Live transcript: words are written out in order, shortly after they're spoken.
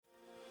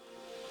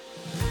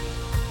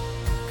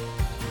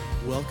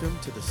Welcome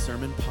to the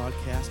Sermon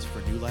Podcast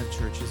for New Life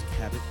Church's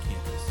Cabot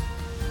campus.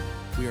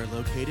 We are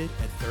located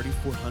at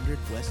 3400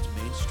 West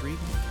Main Street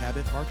in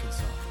Cabot,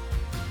 Arkansas.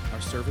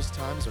 Our service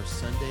times are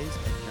Sundays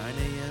at 9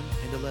 a.m.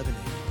 and 11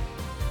 a.m.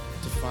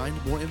 To find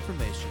more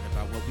information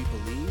about what we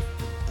believe,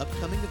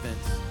 upcoming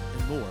events,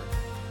 and more,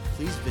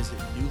 please visit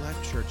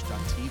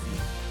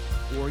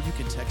newlifechurch.tv or you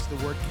can text the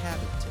word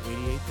Cabot to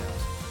 88,000.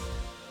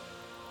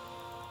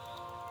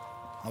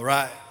 All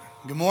right.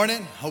 Good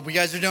morning. Hope you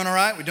guys are doing all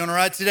right. We doing all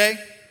right today?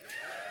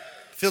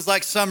 Feels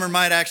like summer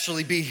might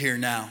actually be here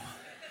now.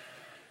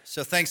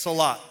 So thanks a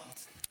lot.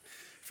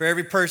 For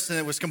every person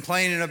that was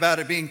complaining about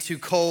it being too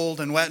cold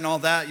and wet and all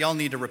that, y'all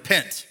need to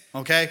repent,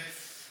 okay?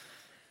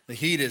 The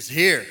heat is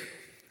here.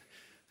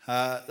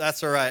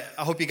 That's all right.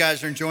 I hope you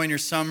guys are enjoying your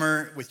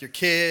summer with your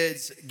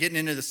kids, getting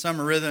into the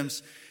summer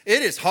rhythms.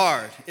 It is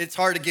hard. It's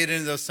hard to get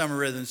into those summer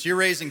rhythms. You're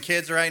raising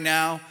kids right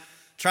now,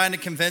 trying to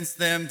convince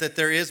them that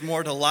there is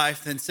more to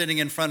life than sitting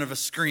in front of a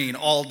screen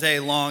all day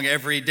long,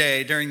 every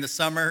day during the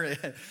summer.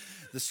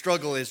 The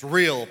struggle is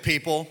real,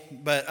 people,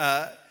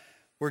 but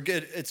we're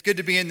good. It's good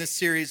to be in this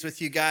series with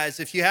you guys.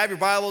 If you have your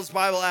Bibles,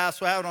 Bible apps,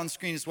 we'll have it on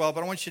screen as well,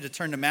 but I want you to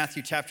turn to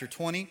Matthew chapter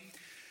 20.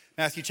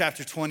 Matthew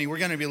chapter 20, we're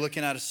going to be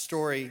looking at a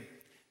story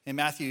in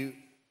Matthew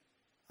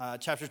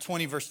chapter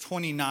 20, verse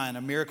 29,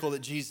 a miracle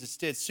that Jesus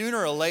did.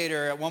 Sooner or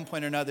later, at one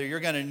point or another, you're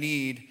going to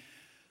need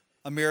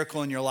a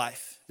miracle in your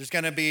life. There's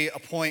going to be a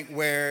point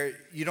where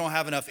you don't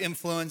have enough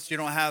influence, you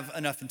don't have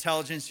enough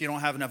intelligence, you don't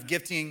have enough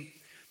gifting,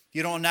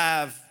 you don't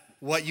have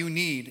what you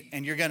need,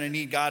 and you're going to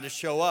need God to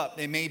show up.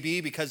 It may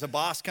be because a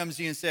boss comes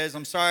to you and says,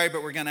 I'm sorry,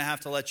 but we're going to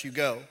have to let you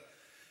go.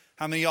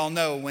 How many of y'all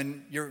know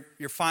when your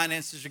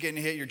finances are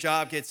getting hit, your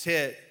job gets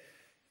hit,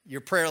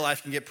 your prayer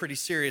life can get pretty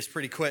serious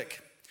pretty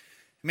quick.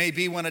 It may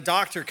be when a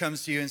doctor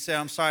comes to you and says,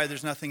 I'm sorry,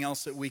 there's nothing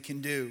else that we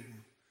can do.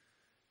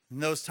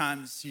 In those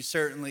times, you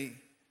certainly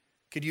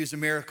could use a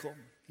miracle.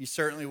 You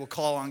certainly will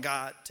call on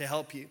God to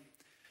help you.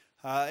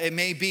 It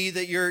may be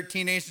that your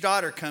teenage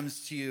daughter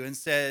comes to you and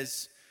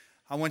says,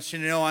 I want you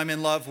to know I'm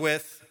in love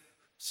with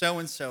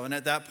so-and-so. And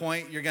at that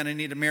point, you're going to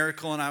need a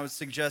miracle, and I would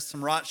suggest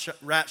some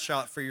rat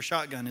shot for your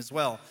shotgun as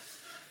well.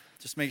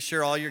 Just make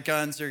sure all your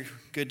guns are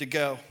good to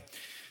go.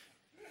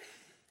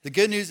 The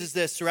good news is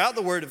this. Throughout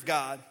the Word of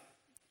God,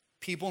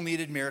 people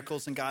needed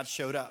miracles, and God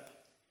showed up.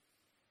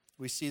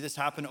 We see this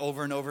happen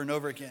over and over and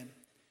over again.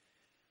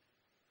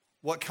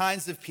 What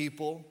kinds of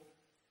people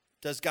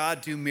does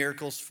God do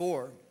miracles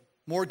for?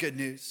 More good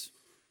news.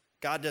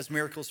 God does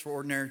miracles for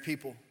ordinary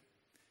people.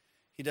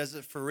 He does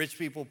it for rich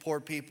people, poor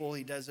people.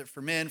 He does it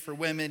for men, for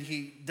women.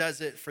 He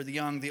does it for the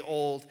young, the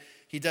old.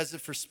 He does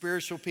it for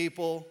spiritual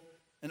people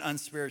and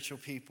unspiritual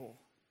people.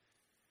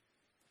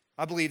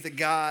 I believe that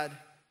God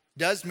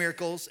does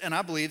miracles, and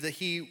I believe that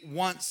He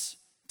wants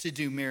to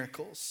do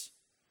miracles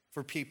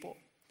for people.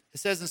 It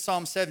says in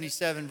Psalm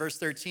 77, verse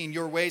 13,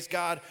 your ways,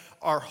 God,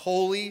 are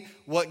holy.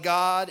 What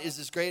God is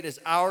as great as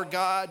our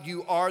God?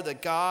 You are the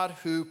God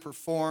who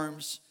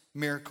performs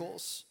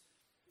miracles.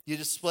 You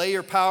display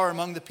your power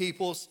among the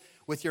peoples.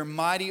 With your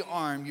mighty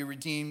arm, you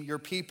redeem your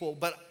people.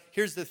 But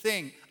here's the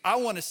thing. I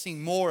want to see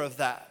more of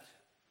that.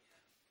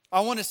 I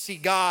want to see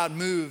God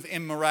move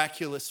in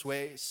miraculous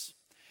ways.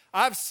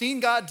 I've seen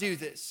God do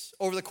this.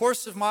 Over the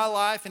course of my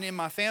life and in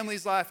my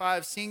family's life, I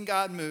have seen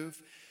God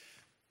move.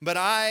 But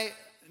I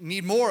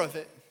need more of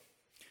it.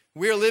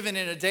 We're living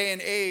in a day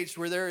and age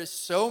where there is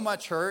so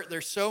much hurt,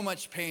 there's so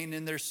much pain,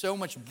 and there's so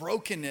much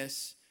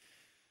brokenness.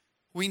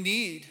 We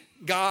need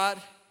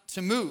God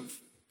to move.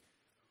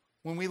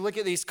 When we look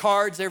at these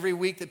cards every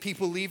week that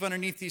people leave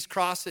underneath these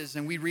crosses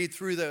and we read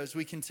through those,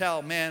 we can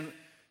tell, man,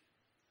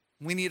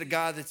 we need a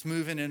God that's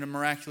moving in a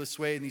miraculous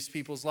way in these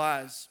people's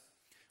lives.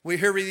 We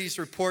hear these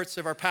reports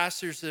of our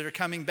pastors that are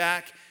coming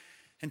back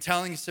and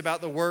telling us about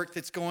the work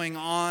that's going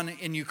on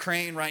in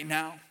Ukraine right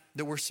now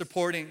that we're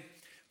supporting.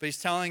 But he's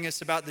telling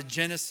us about the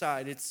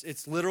genocide.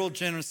 It's literal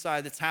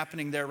genocide that's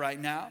happening there right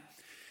now.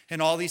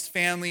 And all these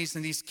families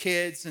and these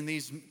kids and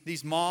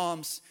these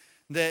moms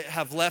that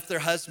have left their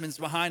husbands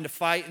behind to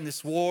fight in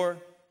this war.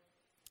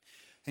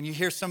 And you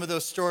hear some of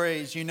those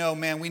stories, you know,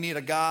 man, we need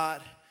a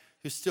God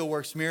who still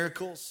works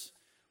miracles.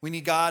 We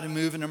need God to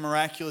move in a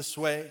miraculous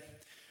way.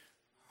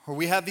 Or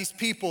we have these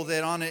people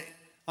that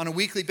on a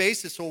weekly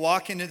basis will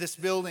walk into this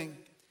building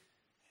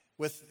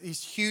with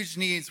these huge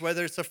needs,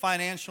 whether it's a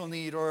financial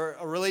need or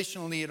a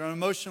relational need or an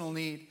emotional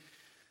need.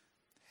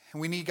 And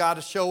we need God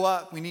to show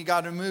up. We need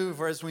God to move.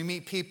 Or as we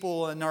meet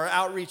people in our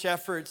outreach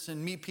efforts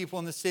and meet people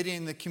in the city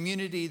and the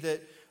community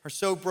that are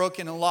so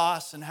broken and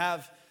lost and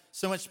have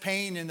so much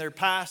pain in their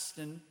past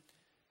and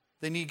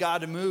they need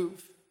God to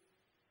move.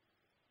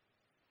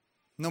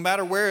 No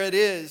matter where it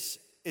is,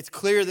 it's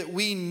clear that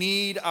we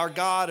need our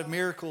God of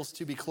miracles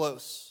to be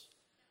close.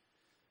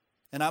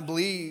 And I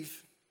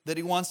believe that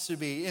He wants to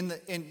be. In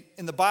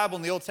the Bible,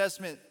 in the Old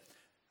Testament,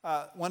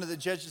 one of the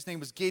judges' name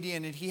was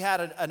Gideon, and he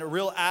had a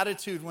real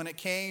attitude when it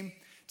came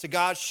to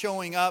God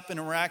showing up in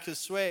a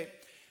miraculous way.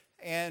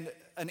 And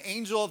an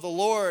angel of the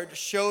Lord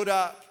showed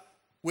up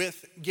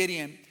with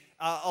Gideon.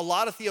 A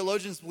lot of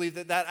theologians believe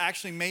that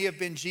actually may have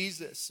been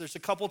Jesus. There's a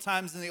couple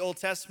times in the Old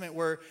Testament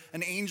where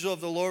an angel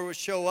of the Lord would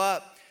show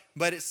up,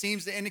 but it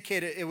seems to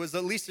indicate it was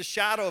at least a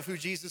shadow of who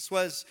Jesus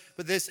was.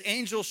 But this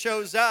angel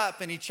shows up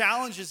and he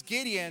challenges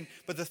Gideon,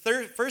 but the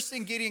first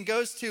thing Gideon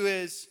goes to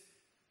is,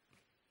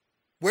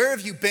 where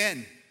have you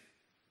been?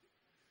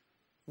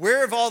 Where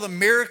have all the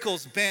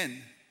miracles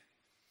been?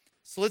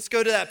 So let's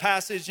go to that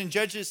passage in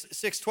Judges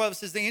 6:12. It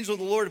says, the angel of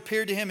the Lord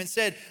appeared to him and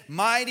said,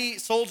 mighty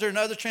soldier,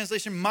 another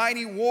translation,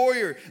 mighty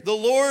warrior, the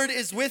Lord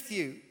is with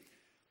you.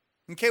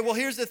 Okay, well,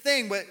 here's the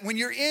thing. But when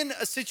you're in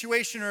a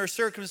situation or a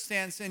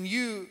circumstance and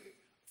you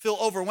feel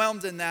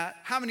overwhelmed in that,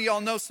 how many of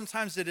y'all know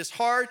sometimes it is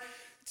hard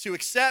to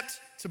accept,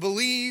 to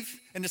believe,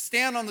 and to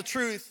stand on the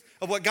truth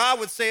of what God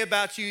would say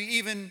about you,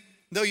 even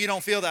though you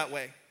don't feel that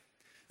way?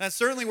 That's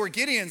certainly where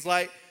Gideon's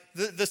like.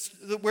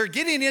 Where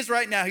Gideon is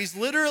right now, he's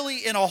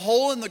literally in a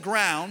hole in the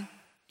ground,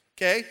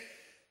 okay?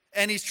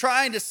 And he's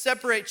trying to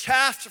separate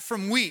chaff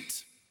from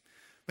wheat.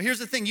 But here's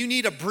the thing, you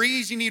need a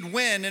breeze, you need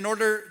wind in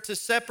order to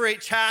separate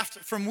chaff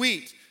from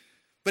wheat.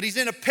 But he's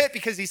in a pit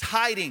because he's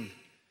hiding.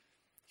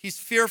 He's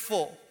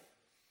fearful.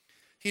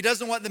 He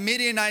doesn't want the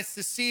Midianites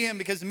to see him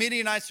because the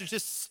Midianites are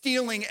just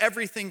stealing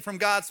everything from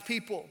God's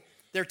people.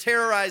 They're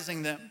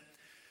terrorizing them.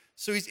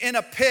 So he's in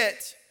a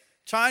pit,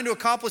 trying to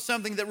accomplish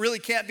something that really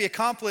can't be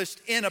accomplished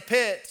in a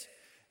pit.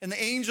 And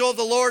the angel of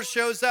the Lord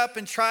shows up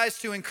and tries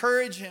to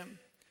encourage him.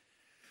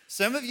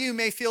 Some of you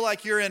may feel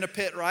like you're in a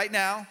pit right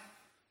now.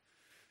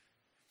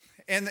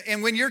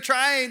 And when you're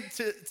trying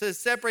to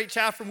separate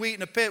chaff from wheat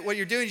in a pit, what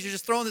you're doing is you're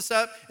just throwing this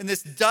up and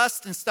this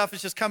dust and stuff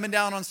is just coming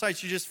down on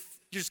sight. You're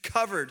just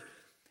covered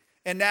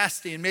and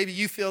nasty. And maybe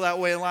you feel that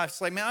way in life.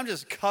 It's like, man, I'm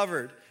just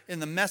covered in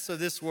the mess of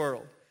this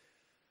world.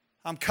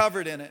 I'm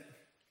covered in it.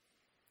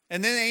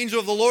 And then the angel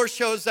of the Lord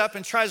shows up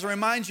and tries to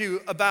remind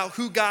you about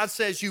who God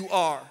says you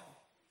are.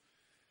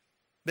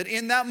 But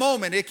in that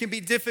moment, it can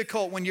be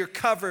difficult when you're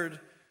covered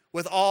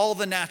with all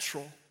the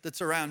natural that's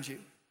around you.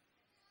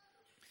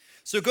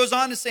 So it goes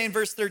on to say in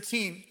verse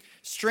 13,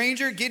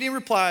 stranger, Gideon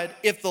replied,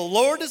 if the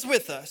Lord is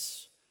with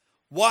us,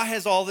 why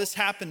has all this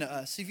happened to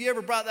us? Have you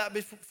ever brought that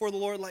before the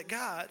Lord like,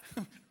 God,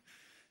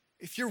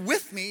 if you're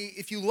with me,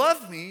 if you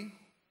love me,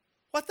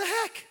 what the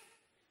heck?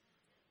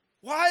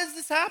 Why is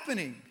this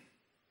happening?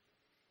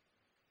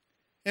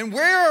 And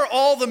where are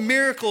all the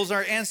miracles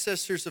our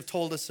ancestors have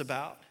told us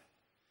about?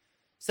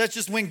 Such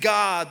as when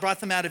God brought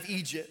them out of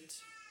Egypt.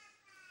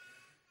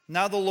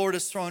 Now the Lord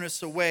has thrown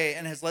us away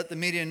and has let the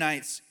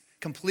Midianites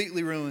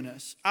completely ruin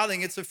us. I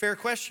think it's a fair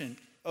question.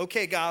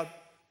 Okay, God,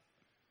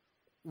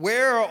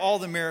 where are all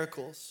the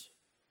miracles?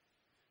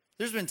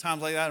 There's been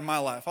times like that in my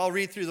life. I'll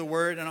read through the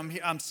word and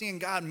I'm seeing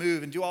God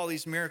move and do all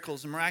these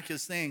miracles and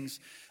miraculous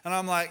things. And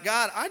I'm like,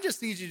 God, I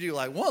just need you to do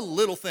like one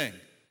little thing.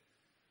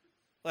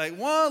 Like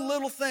one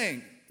little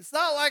thing. It's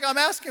not like I'm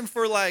asking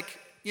for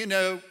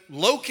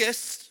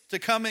locusts to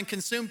come and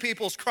consume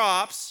people's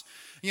crops.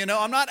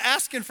 I'm not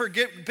asking for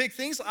big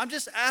things. I'm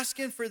just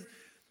asking for,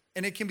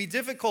 and it can be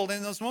difficult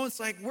in those moments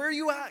like, where are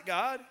you at,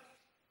 God?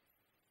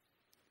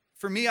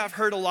 For me, I've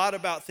heard a lot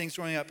about things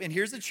growing up. And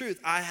here's the truth.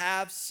 I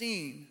have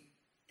seen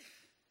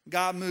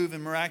God move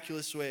in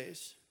miraculous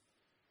ways.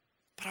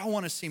 But I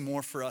want to see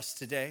more for us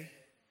today.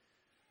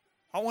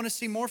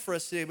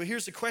 But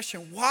here's the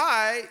question.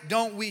 Why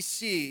don't we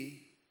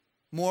see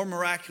more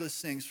miraculous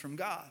things from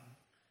God?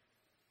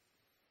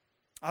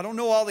 I don't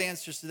know all the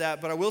answers to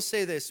that, but I will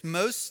say this.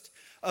 Most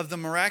of the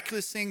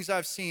miraculous things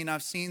I've seen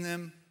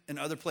them in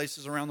other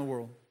places around the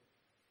world.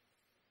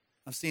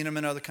 I've seen them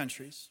in other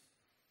countries.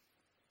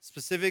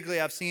 Specifically,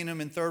 I've seen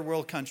them in third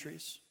world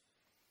countries.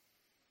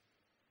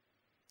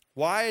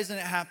 Why isn't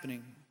it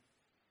happening?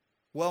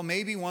 Well,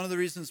 maybe one of the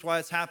reasons why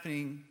it's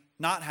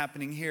not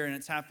happening here and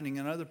it's happening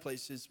in other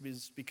places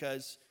is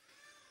because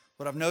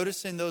what I've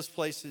noticed in those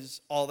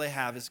places, all they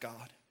have is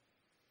God.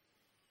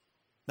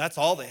 That's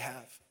all they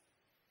have.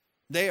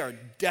 They are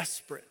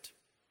desperate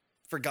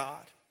for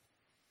God.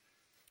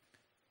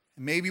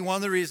 And maybe one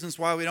of the reasons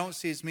why we don't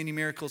see as many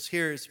miracles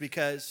here is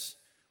because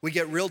we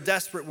get real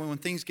desperate when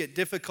things get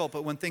difficult,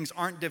 but when things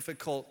aren't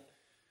difficult,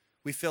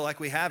 we feel like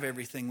we have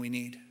everything we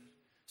need.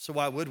 So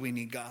why would we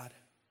need God?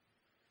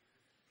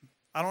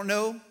 I don't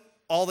know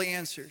all the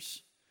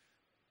answers.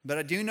 But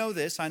I do know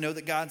this. I know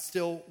that God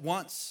still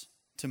wants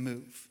to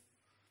move.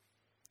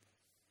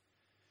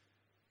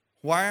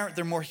 Why aren't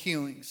there more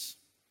healings?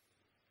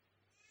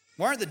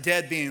 Why aren't the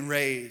dead being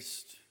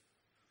raised?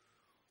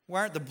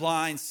 Why aren't the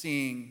blind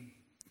seeing?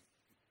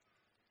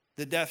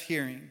 The deaf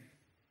hearing?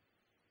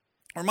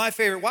 Or my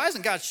favorite, why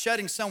isn't God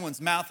shutting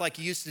someone's mouth like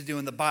he used to do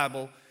in the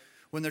Bible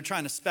when they're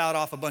trying to spout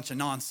off a bunch of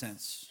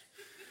nonsense?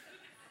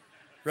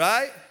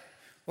 Right?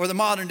 Or the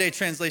modern day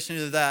translation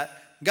of that.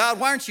 God,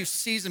 why aren't you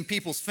seizing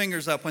people's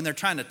fingers up when they're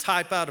trying to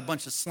type out a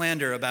bunch of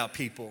slander about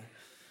people?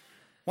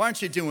 Why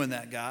aren't you doing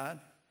that, God?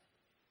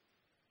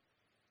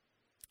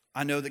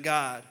 I know that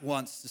God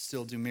wants to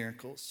still do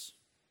miracles.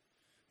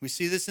 We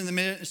see this in the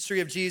ministry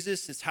of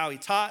Jesus. It's how he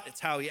taught. It's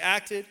how he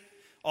acted.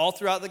 All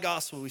throughout the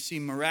gospel, we see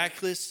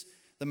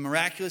the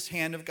miraculous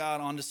hand of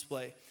God on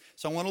display.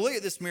 So I want to look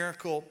at this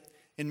miracle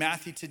in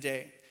Matthew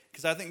today,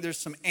 because I think there's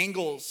some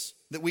angles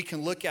that we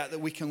can look at, that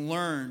we can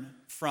learn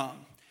from.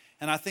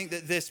 And I think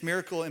that this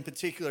miracle in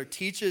particular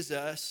teaches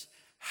us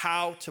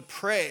how to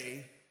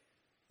pray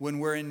when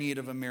we're in need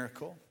of a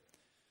miracle.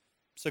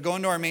 So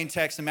going to our main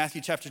text in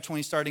Matthew chapter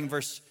 20, starting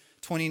verse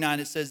 29,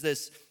 it says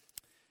this.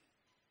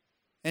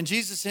 And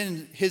Jesus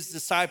and his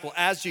disciple,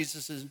 as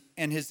Jesus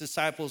and his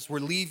disciples were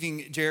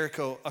leaving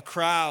Jericho, a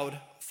crowd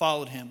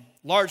followed him,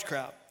 large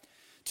crowd.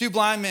 2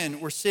 blind men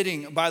were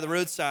sitting by the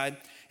roadside,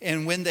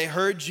 and when they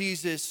heard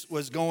Jesus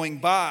was going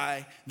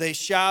by, they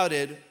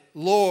shouted,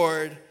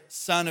 "Lord,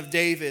 Son of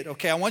David."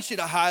 Okay, I want you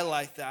to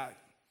highlight that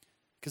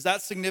because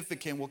that's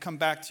significant. We'll come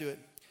back to it.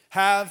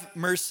 Have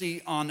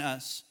mercy on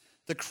us.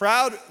 The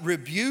crowd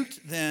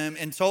rebuked them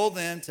and told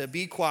them to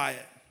be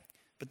quiet,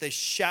 but they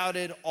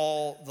shouted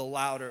all the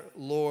louder,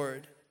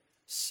 "Lord,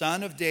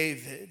 Son of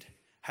David,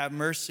 have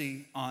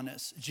mercy on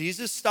us."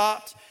 Jesus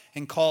stopped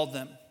and called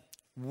them.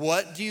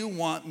 "What do you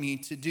want me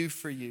to do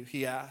for you?"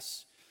 he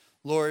asked.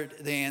 "Lord,"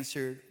 they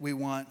answered, "we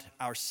want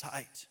our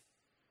sight."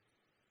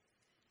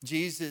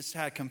 Jesus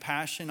had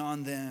compassion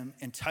on them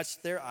and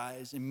touched their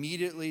eyes.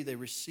 Immediately they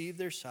received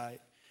their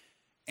sight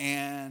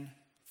and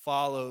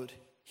followed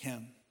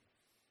him.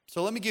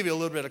 So let me give you a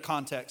little bit of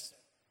context.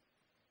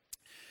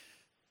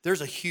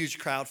 There's a huge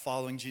crowd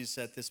following Jesus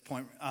at this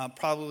point,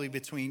 probably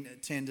between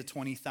 10 to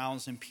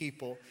 20,000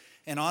 people.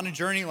 And on a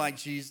journey like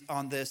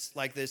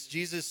this,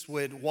 Jesus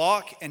would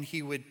walk and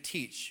he would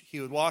teach. He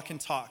would walk and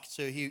talk.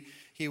 So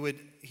he would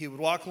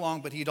walk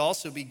along, but he'd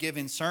also be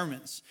giving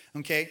sermons.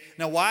 Okay.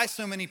 Now, why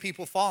so many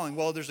people following?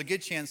 Well, there's a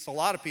good chance a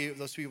lot of people,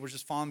 those people were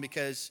just following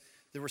because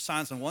there were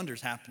signs and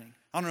wonders happening.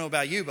 I don't know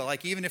about you, but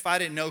like even if I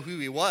didn't know who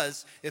he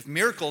was, if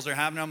miracles are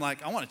happening, I'm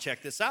like, I want to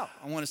check this out.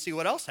 I want to see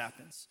what else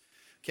happens.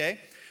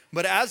 Okay.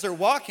 But as they're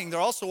walking, they're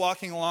also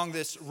walking along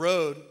this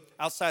road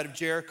outside of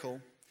Jericho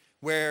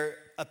where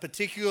a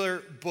particular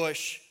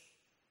bush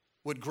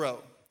would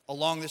grow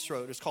along this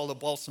road. It's called a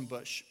balsam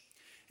bush.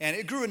 And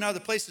it grew in other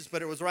places,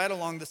 but it was right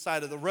along the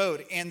side of the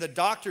road. And the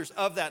doctors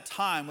of that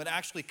time would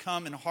actually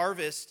come and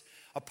harvest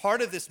a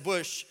part of this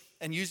bush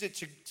and use it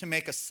to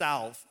make a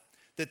salve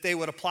that they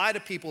would apply to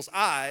people's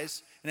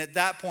eyes. And at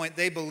that point,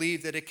 they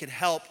believed that it could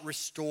help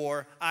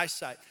restore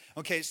eyesight.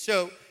 Okay,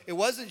 so it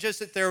wasn't just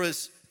that there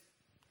was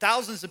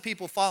thousands of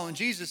people following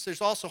Jesus. There's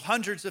also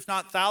hundreds, if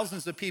not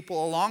thousands of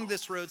people along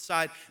this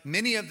roadside,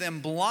 many of them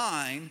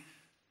blind,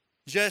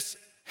 just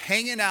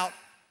hanging on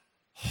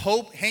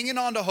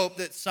to hope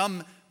that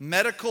some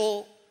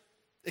medical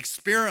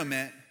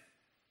experiment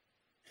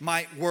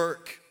might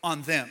work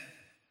on them,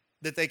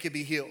 that they could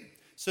be healed.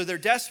 So they're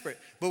desperate.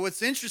 But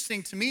what's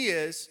interesting to me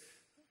is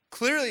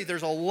clearly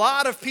there's a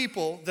lot of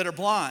people that are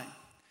blind.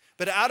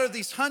 But out of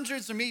these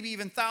hundreds or maybe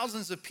even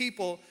thousands of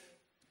people,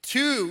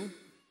 2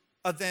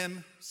 of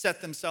them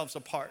set themselves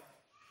apart.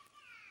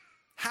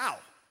 How?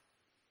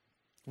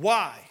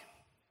 Why?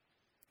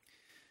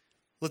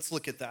 Let's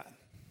look at that.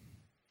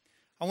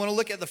 I want to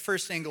look at the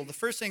first angle. The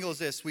first angle is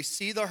this. We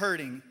see the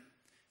hurting.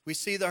 We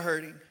see the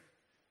hurting.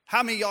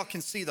 How many of y'all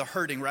can see the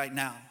hurting right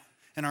now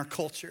in our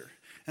culture,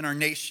 in our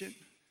nation?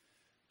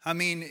 I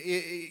mean,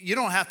 you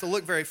don't have to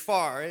look very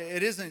far.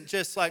 It isn't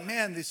just like,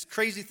 man, these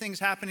crazy things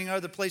happening in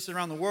other places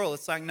around the world.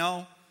 It's like,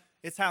 no,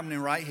 it's happening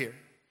right here.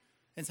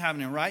 It's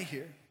happening right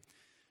here.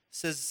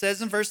 It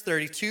says in verse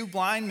 30, 2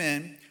 blind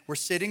men were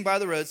sitting by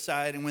the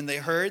roadside, and when they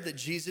heard that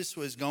Jesus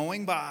was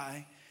going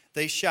by,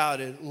 they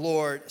shouted,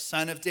 "Lord,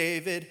 Son of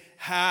David,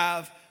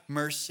 have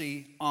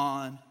mercy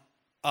on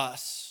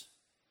us."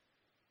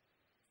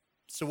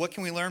 So what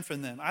can we learn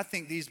from them? I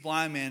think these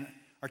blind men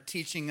are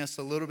teaching us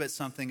a little bit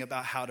something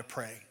about how to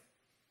pray,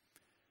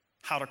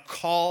 how to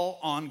call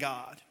on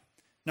God.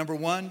 Number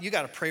 1, you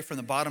got to pray from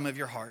the bottom of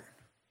your heart.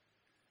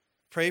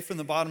 Pray from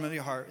the bottom of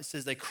your heart. It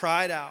says they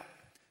cried out.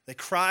 They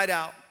cried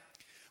out.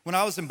 When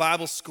I was in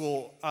Bible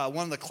school,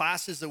 one of the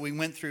classes that we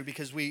went through,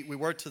 because we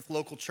worked with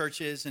local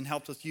churches and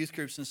helped with youth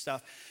groups and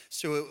stuff,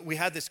 so we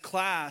had this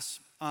class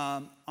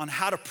on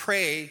how to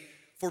pray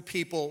for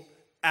people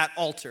at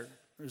altar.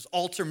 There's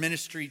altar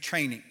ministry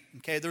training.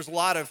 Okay, there's a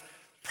lot of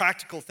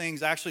practical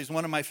things. Actually, it's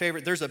one of my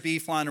favorite. There's a bee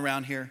flying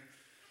around here.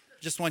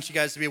 Just want you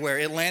guys to be aware.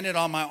 It landed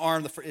on my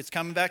arm. It's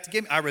coming back to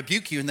get me. I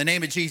rebuke you in the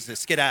name of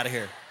Jesus. Get out of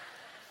here.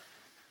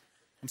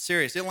 I'm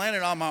serious. It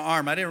landed on my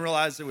arm. I didn't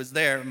realize it was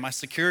there. My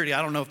security,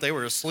 I don't know if they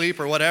were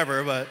asleep or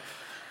whatever, but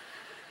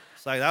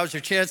it's like, that was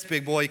your chance,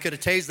 big boy. You could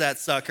have tased that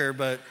sucker,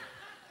 but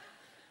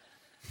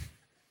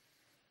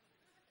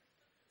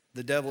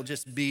the devil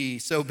just be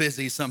so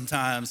busy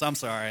sometimes. I'm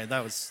sorry.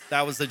 That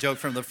was the joke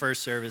from the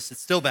first service.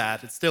 It's still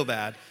bad. It's still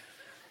bad.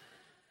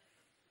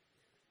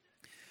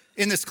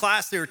 In this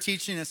class, they were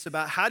teaching us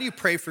about how do you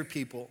pray for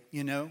people,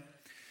 you know?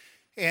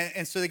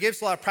 And so they gave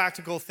us a lot of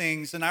practical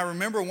things. And I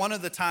remember one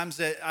of the times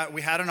that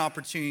we had an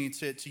opportunity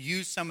to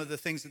use some of the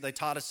things that they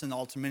taught us in the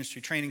altar ministry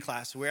training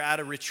class. We were at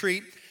a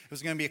retreat. It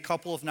was going to be a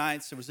couple of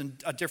nights. It was in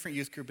a different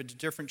youth group, a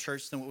different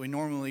church than what we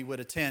normally would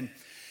attend.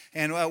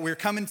 And we were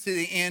coming to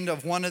the end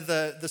of one of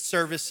the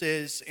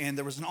services, and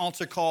there was an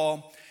altar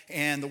call,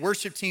 and the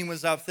worship team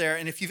was up there.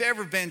 And if you've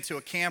ever been to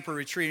a camp or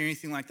retreat or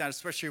anything like that,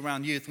 especially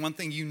around youth, one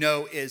thing you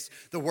know is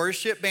the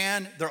worship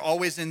band, they're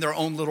always in their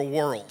own little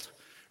world,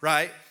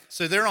 right?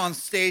 So they're on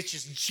stage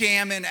just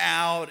jamming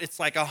out. It's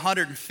like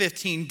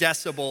 115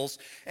 decibels,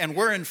 and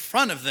we're in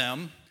front of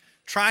them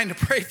trying to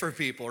pray for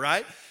people,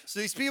 right? So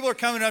these people are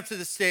coming up to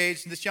the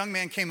stage, and this young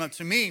man came up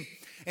to me,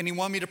 and he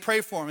wanted me to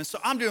pray for him. And so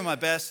I'm doing my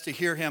best to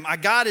hear him. I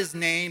got his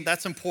name,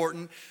 that's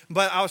important,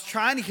 but I was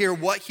trying to hear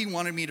what he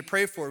wanted me to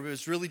pray for. It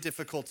was really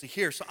difficult to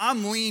hear. So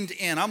I'm leaned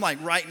in. I'm like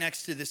right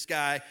next to this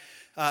guy,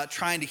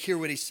 trying to hear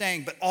what he's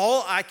saying. But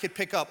all I could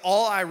pick up,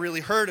 all I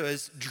really heard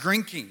was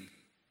drinking,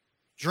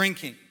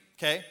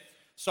 okay?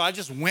 So I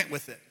just went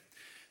with it.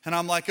 And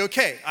I'm like,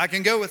 okay, I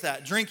can go with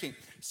that, drinking.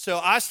 So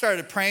I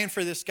started praying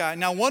for this guy.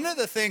 Now, one of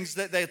the things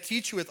that they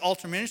teach you with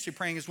altar ministry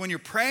praying is when you're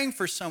praying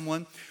for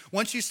someone,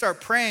 once you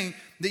start praying,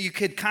 that you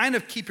could kind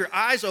of keep your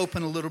eyes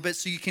open a little bit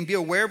so you can be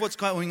aware of what's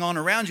going on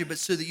around you, but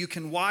so that you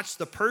can watch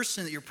the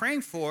person that you're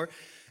praying for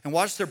and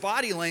watch their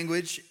body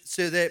language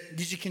so that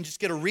you can just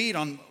get a read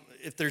on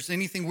if there's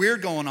anything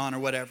weird going on or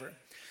whatever.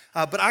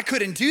 But I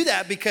couldn't do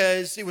that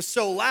because it was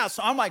so loud.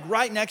 So I'm like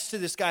right next to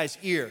this guy's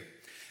ear.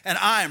 And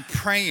I am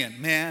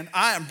praying, man.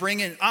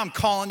 I'm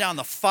calling down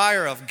the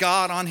fire of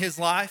God on his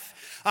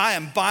life. I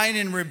am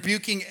binding and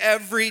rebuking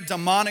every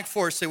demonic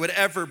force that would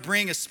ever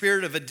bring a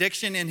spirit of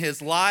addiction in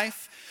his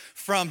life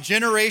from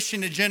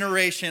generation to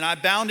generation. I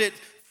bound it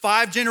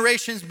 5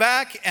 generations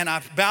back, and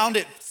I bound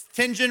it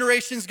 10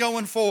 generations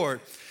going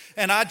forward.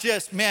 And I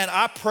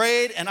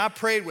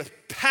prayed with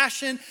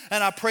passion,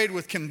 and I prayed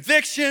with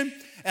conviction,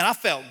 and I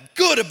felt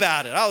good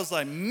about it. I was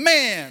like,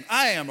 man,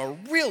 I am a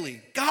really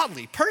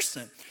godly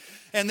person.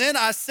 And then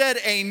I said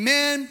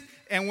amen,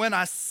 and when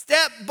I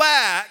stepped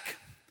back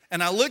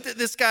and I looked at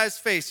this guy's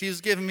face, he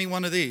was giving me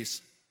one of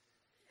these.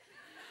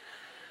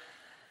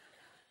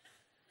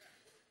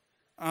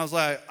 I was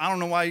like, I don't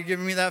know why you're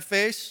giving me that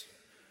face.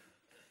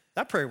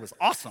 That prayer was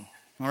awesome,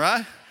 all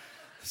right?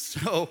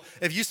 So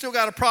if you still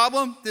got a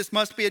problem, this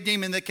must be a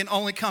demon that can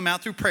only come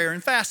out through prayer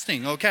and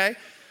fasting, okay?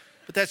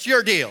 But that's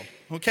your deal,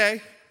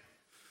 okay?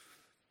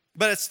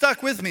 But it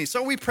stuck with me.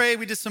 So we prayed,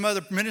 we did some other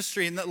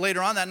ministry, and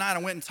later on that night, I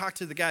went and talked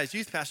to the guy's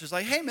youth pastor. He's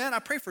like, hey man, I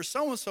prayed for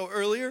so-and-so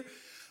earlier.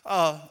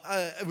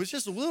 It was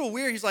just a little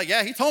weird. He's like,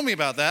 yeah, he told me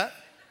about that.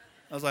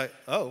 I was like,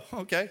 oh,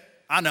 okay.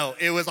 I know,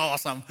 it was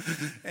awesome.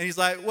 And he's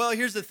like, well,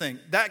 here's the thing.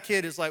 That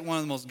kid is like one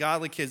of the most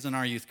godly kids in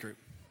our youth group.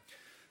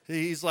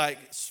 He's like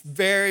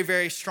very,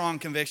 very strong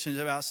convictions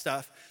about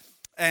stuff.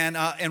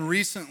 And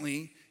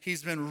recently,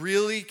 he's been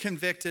really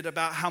convicted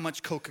about how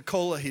much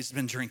Coca-Cola he's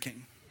been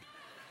drinking.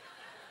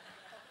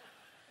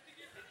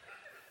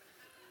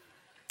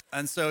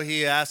 And so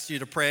he asked you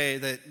to pray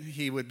that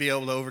he would be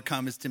able to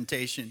overcome his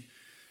temptation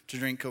to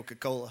drink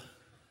Coca-Cola.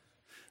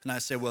 And I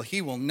said, well,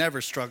 he will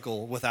never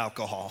struggle with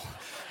alcohol.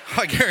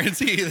 I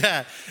guarantee you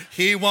that.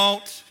 He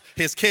won't.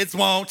 His kids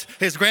won't.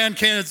 His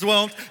grandkids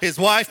won't. His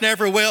wife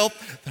never will.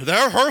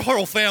 Her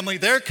whole family,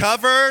 they're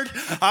covered.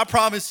 I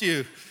promise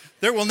you,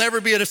 there will never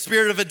be a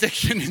spirit of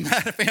addiction in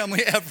that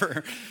family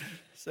ever.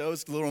 So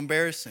it's a little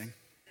embarrassing.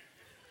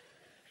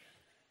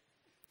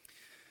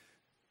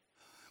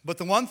 But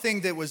the one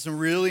thing that was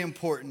really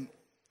important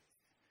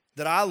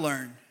that I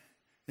learned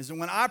is that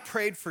when I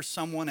prayed for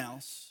someone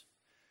else,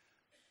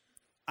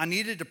 I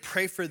needed to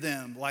pray for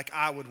them like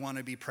I would want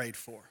to be prayed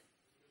for.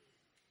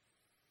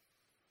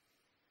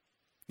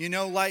 You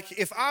know, like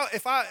if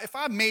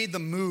I made the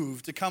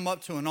move to come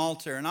up to an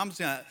altar and I'm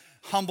just gonna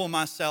humble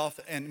myself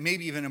and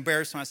maybe even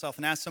embarrass myself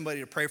and ask somebody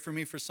to pray for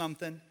me for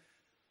something,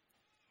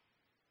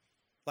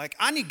 like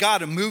I need God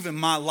to move in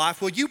my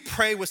life. Will you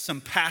pray with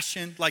some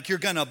passion, like you're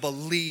gonna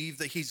believe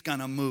that he's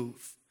gonna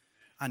move?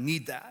 I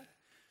need that.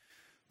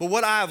 But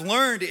what I've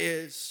learned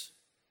is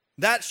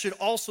that should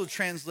also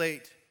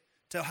translate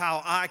to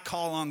how I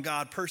call on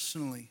God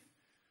personally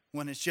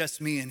when it's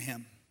just me and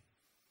him.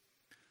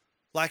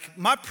 Like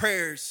my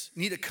prayers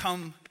need to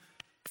come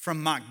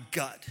from my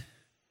gut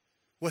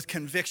with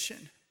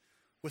conviction,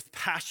 with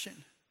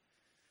passion.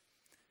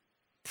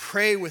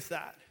 Pray with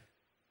that.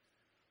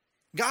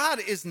 God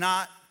is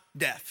not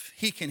deaf.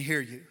 He can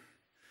hear you.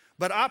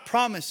 But I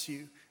promise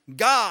you,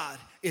 God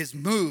is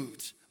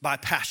moved by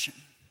passion.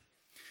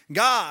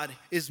 God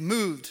is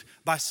moved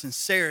by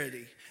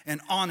sincerity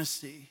and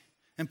honesty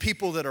and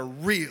people that are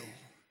real.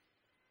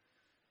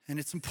 And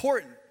it's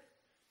important.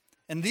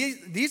 And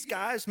these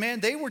guys, man,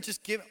 they were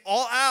just giving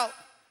all out.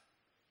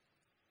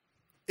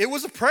 It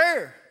was a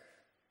prayer.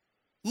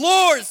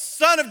 Lord,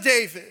 Son of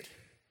David,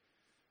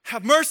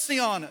 have mercy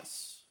on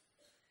us.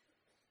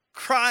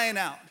 Crying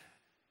out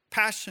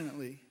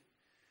passionately.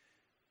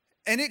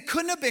 And it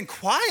couldn't have been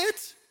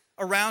quiet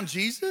around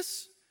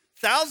Jesus.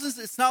 Thousands,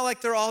 it's not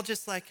like they're all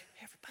just like,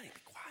 hey, everybody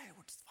be quiet,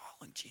 we're just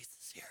following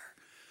Jesus here.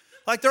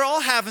 Like they're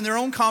all having their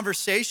own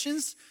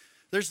conversations.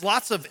 There's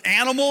lots of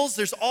animals.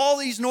 There's all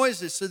these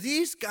noises. So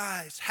these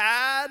guys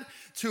had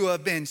to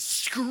have been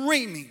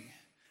screaming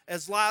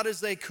as loud as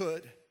they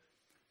could.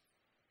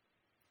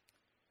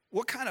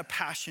 What kind of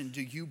passion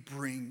do you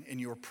bring in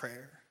your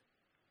prayer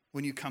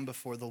when you come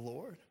before the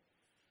Lord?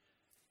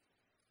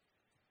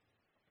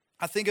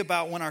 I think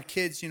about when our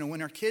kids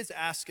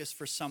ask us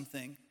for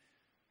something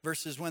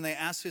versus when they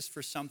ask us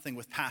for something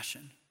with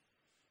passion,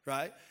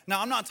 right?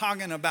 Now, I'm not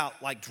talking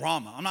about like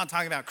drama. I'm not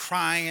talking about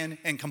crying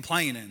and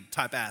complaining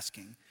type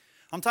asking.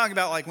 I'm talking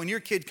about like when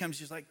your kid comes,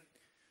 she's like,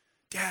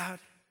 Dad,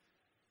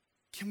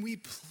 can we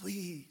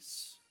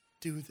please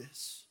do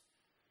this?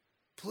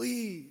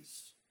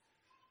 Please.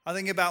 I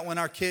think about when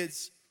our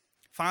kids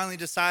finally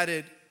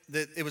decided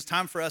that it was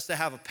time for us to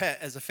have a pet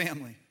as a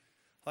family.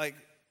 Like,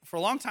 for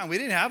a long time, we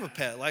didn't have a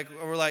pet. Like,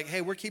 we're like,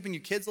 hey, we're keeping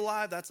your kids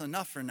alive. That's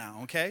enough for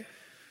now, okay?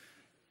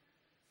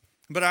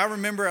 But I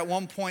remember at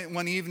one point,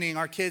 one evening,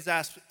 our kids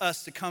asked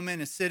us to come in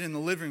and sit in the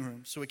living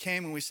room. So we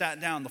came and we sat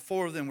down. The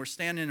four of them were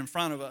standing in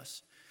front of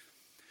us.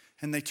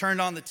 And they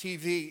turned on the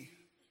TV.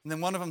 And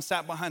then one of them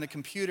sat behind a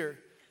computer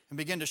and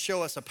began to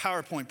show us a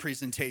PowerPoint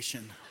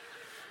presentation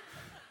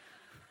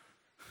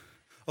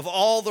of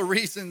all the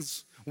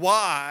reasons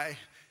why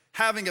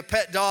having a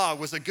pet dog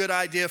was a good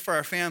idea for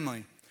our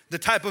family. The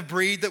type of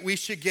breed that we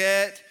should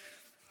get,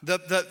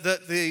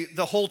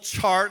 the whole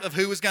chart of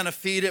who was going to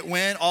feed it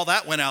when, all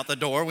that went out the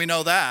door. We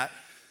know that.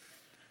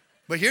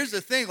 But here's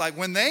the thing, like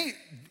when they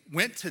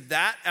went to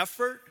that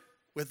effort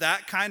with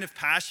that kind of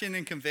passion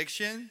and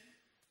conviction,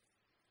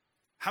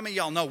 how many of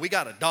y'all know we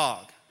got a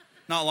dog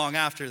not long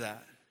after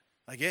that?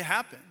 Like it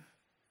happened.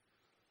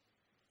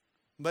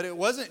 But it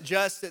wasn't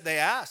just that they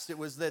asked, it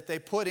was that they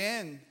put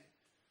in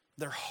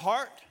their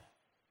heart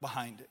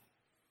behind it,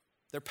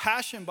 their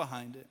passion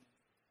behind it.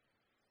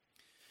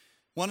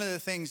 One of the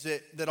things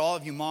that all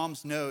of you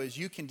moms know is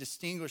you can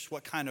distinguish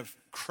what kind of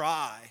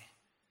cry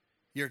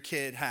your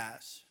kid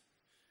has.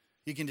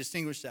 You can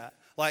distinguish that.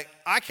 Like,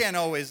 I can't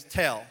always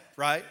tell,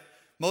 right?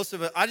 Most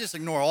of it, I just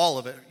ignore all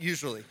of it,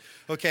 usually,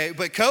 okay?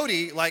 But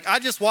Cody, like, I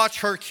just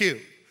watch her cue.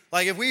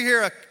 Like, if we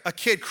hear a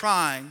kid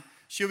crying,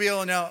 she'll be able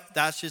to know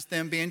that's just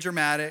them being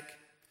dramatic.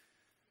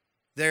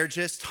 They're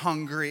just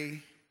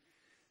hungry.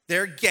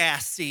 They're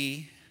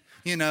gassy.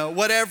 You know,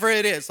 whatever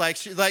it is. Like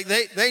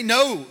they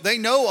know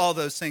all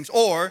those things.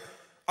 Or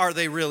are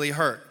they really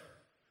hurt?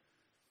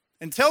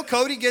 Until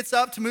Cody gets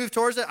up to move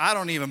towards it, I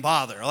don't even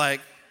bother.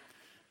 Like,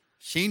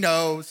 she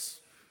knows.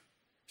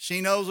 She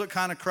knows what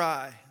kind of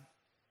cry.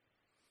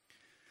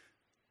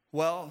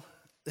 Well,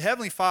 the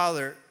Heavenly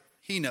Father,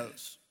 He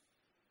knows.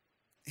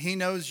 He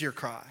knows your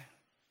cry.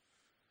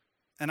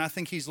 And I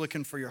think He's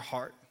looking for your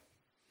heart.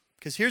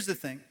 Because here's the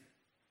thing.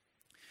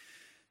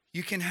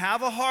 You can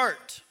have a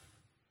heart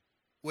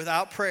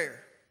without prayer,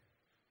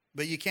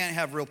 but you can't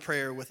have real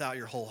prayer without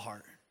your whole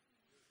heart.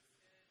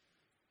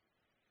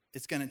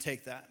 It's going to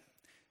take that.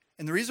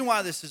 And the reason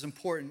why this is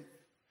important,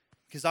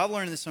 because I've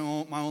learned this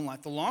in my own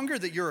life, the longer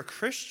that you're a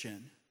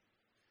Christian,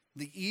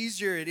 the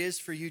easier it is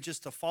for you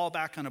just to fall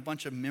back on a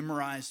bunch of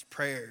memorized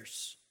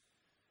prayers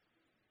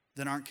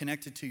that aren't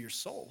connected to your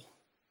soul.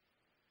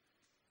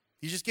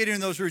 You just get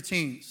in those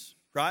routines,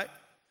 right?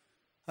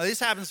 Now, this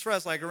happens for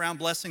us like around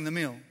blessing the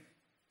meal.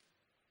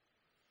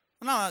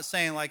 I'm not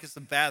saying like it's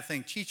a bad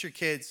thing. Teach your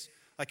kids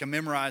like a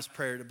memorized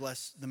prayer to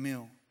bless the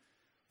meal.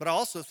 But I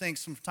also think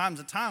from time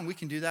to time we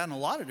can do that in a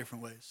lot of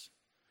different ways.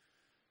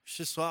 It's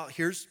just, well,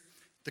 here's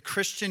the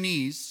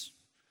Christianese,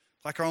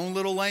 like our own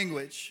little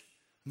language.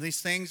 These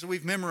things that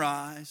we've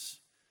memorized,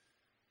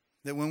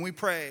 that when we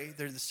pray,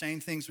 they're the same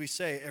things we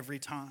say every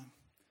time.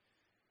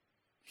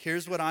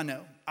 Here's what I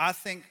know. I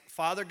think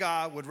Father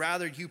God would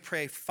rather you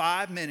pray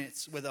 5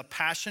 minutes with a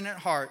passionate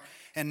heart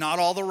and not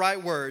all the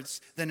right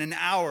words than an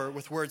hour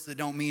with words that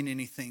don't mean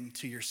anything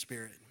to your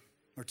spirit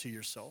or to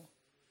your soul.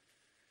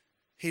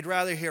 He'd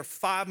rather hear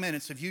 5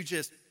 minutes of you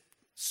just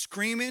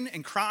screaming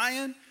and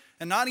crying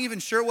and not even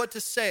sure what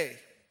to say,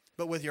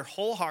 but with your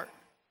whole heart,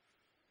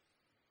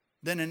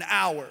 than an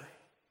hour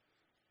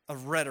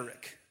of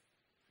rhetoric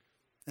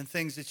and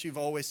things that you've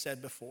always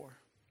said before.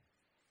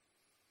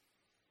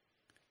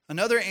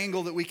 Another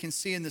angle that we can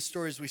see in this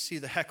story is we see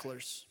the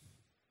hecklers.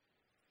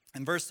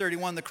 In verse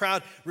 31, the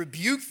crowd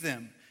rebuked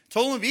them,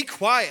 told them to be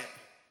quiet,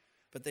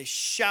 but they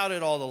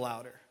shouted all the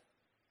louder,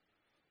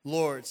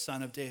 Lord,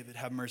 Son of David,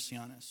 have mercy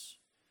on us.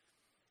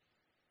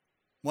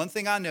 One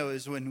thing I know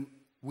is when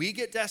we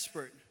get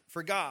desperate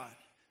for God,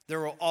 there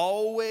will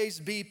always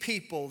be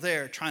people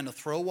there trying to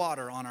throw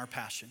water on our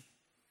passion.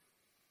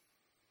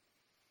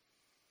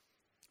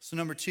 So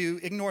number 2,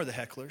 ignore the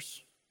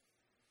hecklers.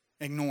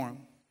 Ignore them.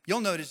 You'll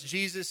notice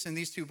Jesus and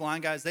these two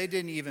blind guys, they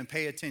didn't even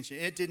pay attention.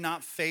 It did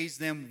not faze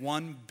them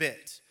one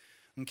bit,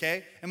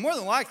 okay? And more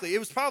than likely, it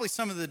was probably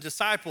some of the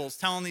disciples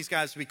telling these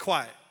guys to be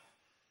quiet.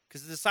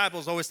 Because the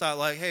disciples always thought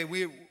like, hey,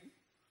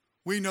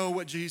 we know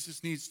what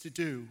Jesus needs to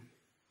do.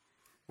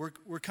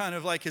 We're kind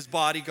of like his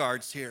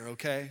bodyguards here,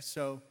 okay?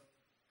 So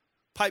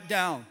pipe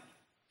down.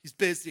 He's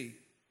busy.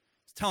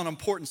 He's telling an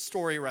important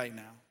story right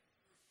now.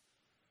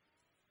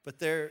 But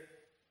there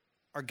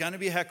are going to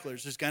be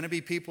hecklers. There's going to be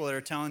people that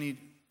are telling you,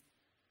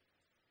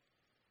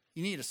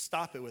 you need to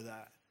stop it with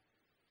that.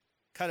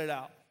 Cut it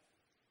out.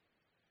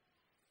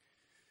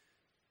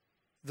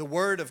 The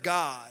Word of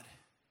God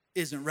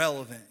isn't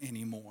relevant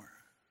anymore.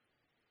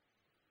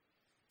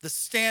 The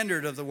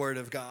standard of the Word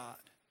of God.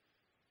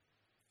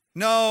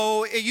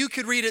 No, you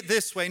could read it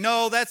this way.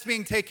 No, that's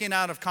being taken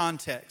out of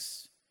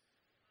context.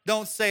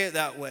 Don't say it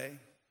that way.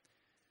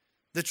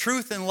 The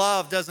truth and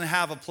love doesn't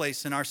have a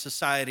place in our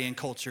society and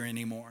culture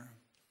anymore.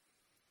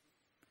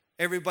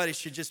 Everybody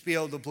should just be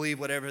able to believe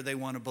whatever they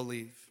want to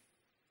believe.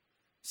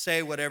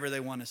 Say whatever they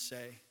want to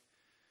say.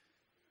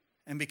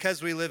 And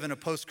because we live in a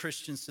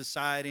post-Christian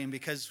society and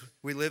because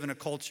we live in a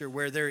culture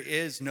where there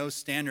is no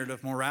standard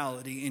of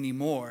morality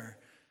anymore,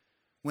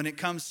 when it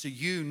comes to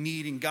you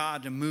needing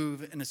God to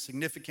move in a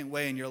significant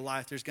way in your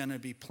life, there's going to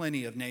be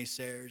plenty of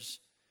naysayers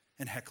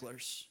and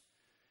hecklers.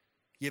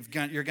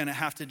 You're going to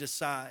have to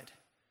decide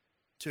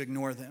to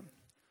ignore them.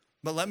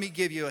 But let me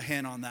give you a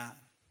hint on that.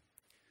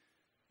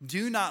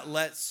 Do not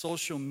let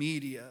social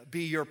media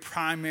be your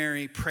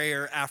primary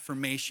prayer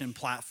affirmation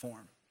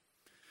platform.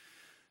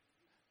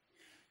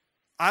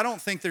 I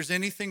don't think there's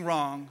anything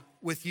wrong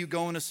with you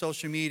going to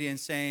social media and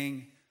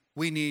saying,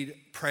 we need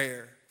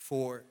prayer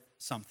for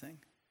something.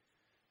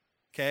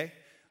 Okay?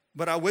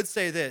 But I would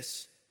say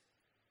this.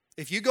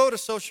 If you go to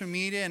social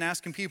media and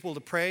asking people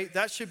to pray,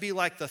 that should be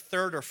like the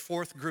third or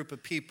fourth group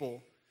of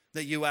people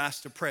that you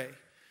ask to pray.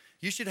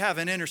 You should have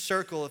an inner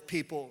circle of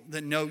people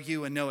that know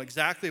you and know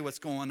exactly what's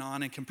going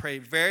on and can pray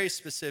very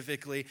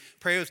specifically,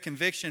 pray with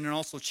conviction, and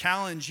also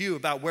challenge you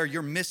about where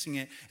you're missing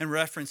it in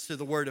reference to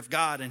the Word of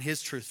God and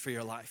His truth for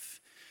your life.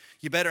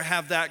 You better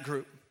have that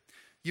group.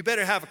 You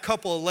better have a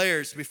couple of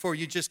layers before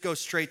you just go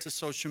straight to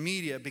social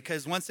media,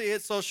 because once they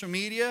hit social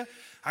media,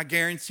 I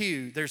guarantee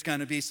you there's going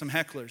to be some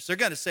hecklers. They're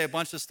going to say a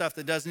bunch of stuff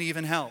that doesn't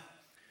even help.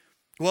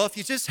 Well, if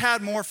you just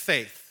had more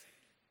faith,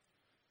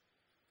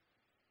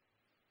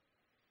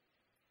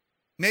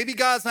 maybe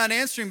God's not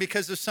answering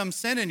because of some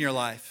sin in your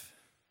life.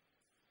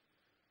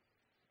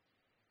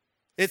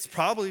 It's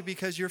probably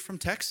because you're from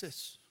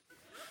Texas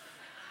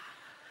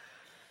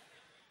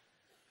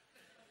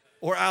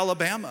or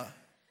Alabama.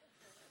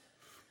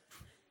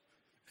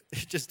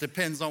 It just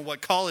depends on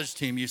what college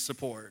team you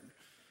support.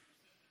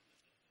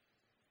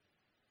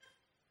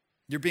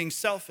 You're being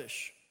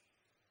selfish.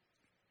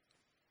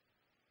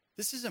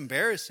 This is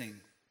embarrassing.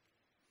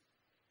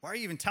 Why are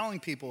you even telling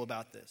people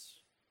about this?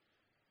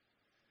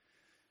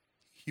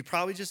 You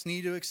probably just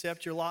need to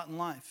accept your lot in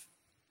life.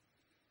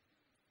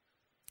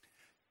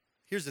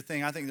 Here's the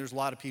thing. I think there's a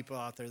lot of people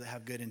out there that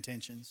have good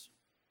intentions.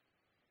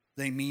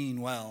 They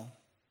mean well.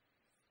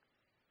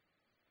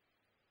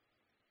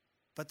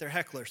 But they're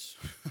hecklers.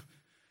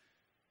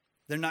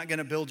 They're not going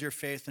to build your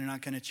faith. They're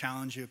not going to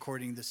challenge you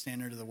according to the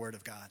standard of the Word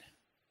of God.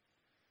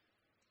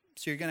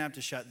 So you're going to have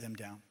to shut them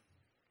down.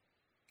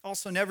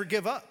 Also, never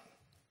give up.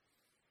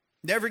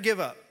 Never give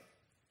up.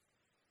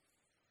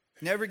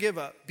 Never give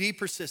up. Be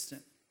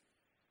persistent.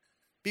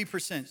 Be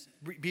persistent.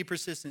 Be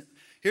persistent.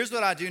 Here's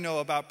what I do know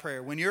about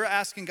prayer. When you're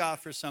asking God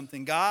for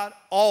something, God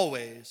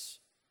always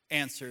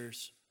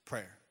answers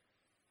prayer.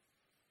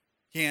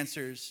 He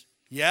answers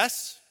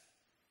yes.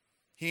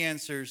 He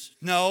answers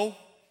no.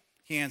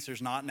 He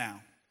answers not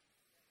now.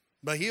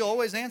 But He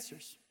always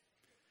answers.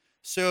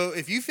 So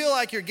if you feel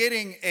like you're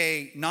getting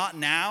a not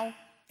now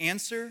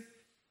answer,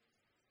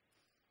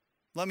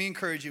 let me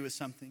encourage you with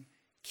something.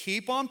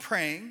 Keep on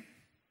praying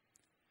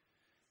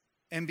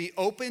and be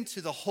open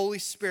to the Holy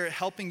Spirit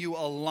helping you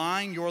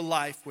align your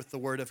life with the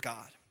Word of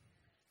God.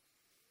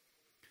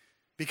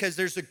 Because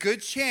there's a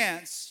good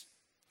chance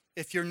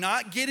if you're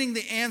not getting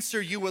the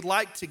answer you would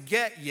like to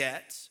get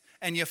yet,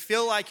 and you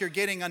feel like you're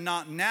getting a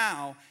not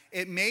now,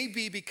 it may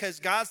be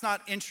because God's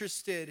not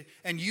interested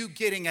in you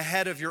getting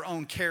ahead of your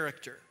own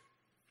character.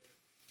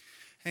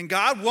 And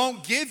God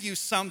won't give you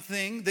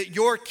something that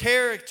your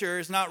character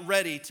is not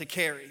ready to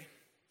carry.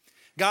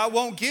 God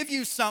won't give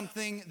you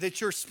something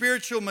that your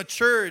spiritual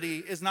maturity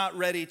is not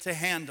ready to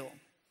handle.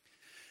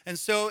 And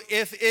so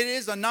if it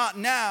is a not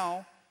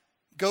now,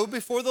 go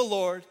before the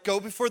Lord, go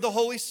before the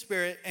Holy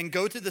Spirit, and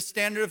go to the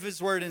standard of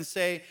His Word and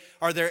say,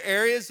 are there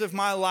areas of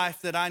my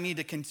life that I need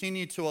to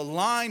continue to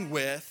align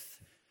with?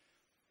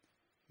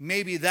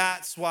 Maybe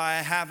that's why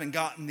I haven't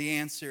gotten the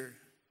answer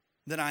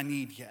that I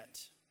need yet.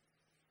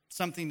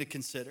 Something to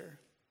consider.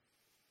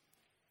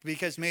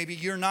 Because maybe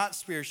you're not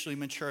spiritually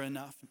mature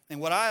enough.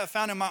 And what I have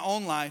found in my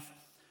own life,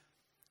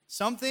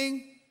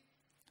 something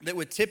that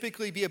would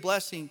typically be a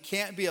blessing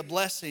can't be a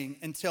blessing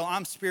until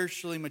I'm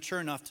spiritually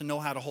mature enough to know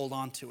how to hold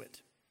on to it.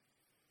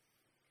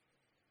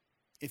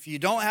 If you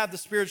don't have the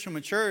spiritual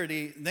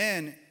maturity,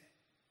 then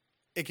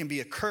it can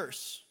be a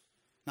curse,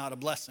 not a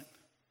blessing.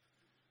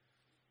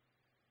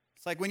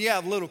 It's like when you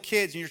have little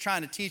kids and you're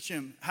trying to teach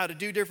them how to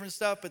do different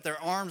stuff, but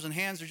their arms and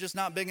hands are just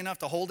not big enough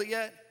to hold it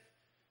yet.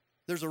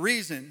 There's a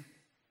reason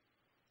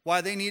why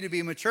they need to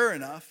be mature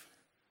enough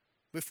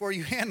before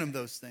you hand them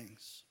those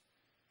things.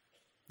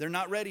 They're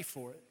not ready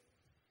for it.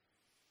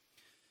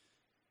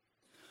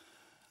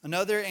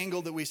 Another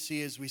angle that we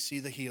see is we see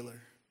the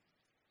healer.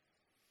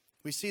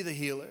 We see the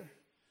healer.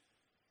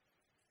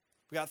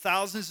 We got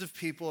thousands of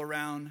people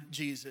around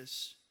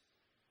Jesus,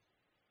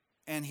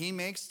 and He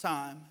makes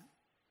time.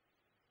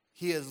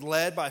 He is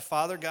led by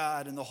Father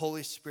God and the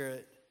Holy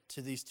Spirit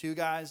to these two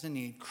guys in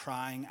need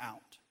crying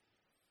out.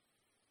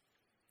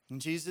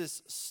 And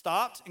Jesus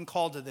stopped and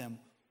called to them,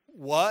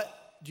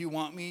 "What do you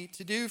want me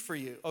to do for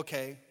you?"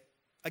 Okay,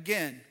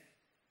 again,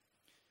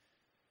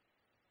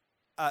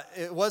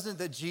 it wasn't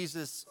that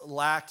Jesus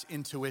lacked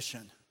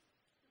intuition,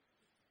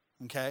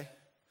 okay?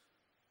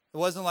 It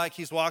wasn't like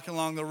he's walking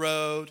along the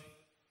road.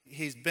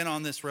 He's been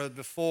on this road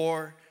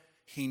before.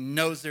 He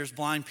knows there's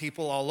blind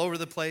people all over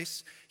the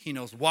place. He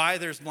knows why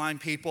there's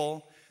blind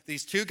people.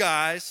 These two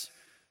guys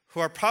who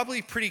are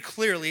probably pretty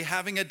clearly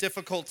having a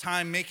difficult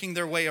time making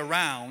their way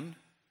around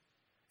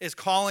is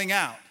calling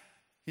out.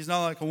 He's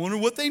not like, "I wonder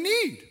what they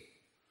need.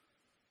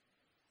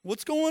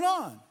 What's going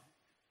on?"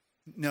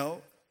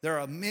 No, there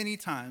are many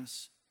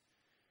times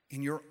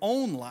in your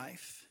own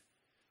life,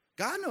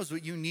 God knows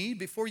what you need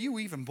before you were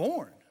even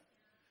born.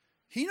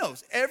 He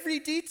knows every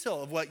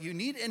detail of what you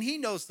need, and he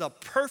knows the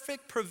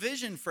perfect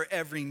provision for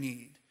every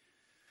need.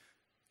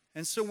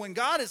 And so when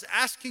God is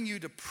asking you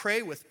to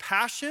pray with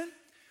passion,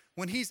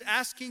 when he's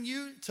asking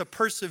you to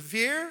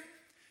persevere,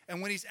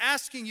 and when he's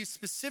asking you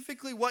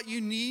specifically what you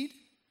need,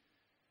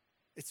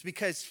 it's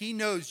because he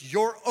knows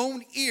your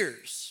own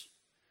ears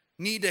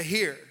need to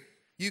hear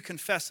you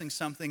confessing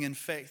something in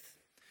faith.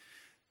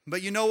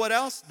 But you know what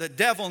else? The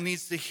devil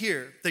needs to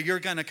hear that you're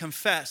going to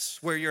confess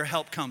where your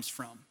help comes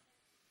from.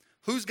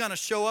 Who's going to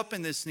show up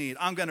in this need?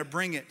 I'm going to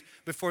bring it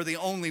before the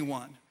only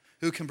one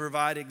who can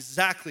provide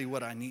exactly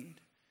what I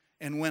need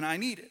and when I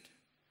need it.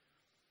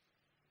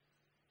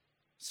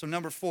 So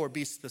number 4,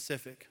 be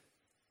specific.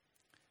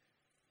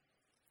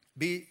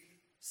 Be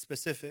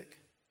specific.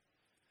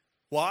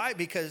 Why?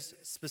 Because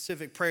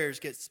specific prayers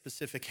get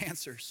specific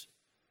answers.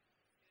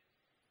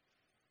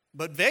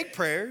 But vague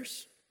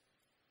prayers,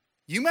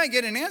 you might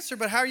get an answer,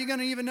 but how are you going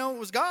to even know it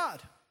was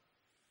God?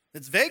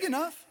 It's vague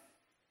enough.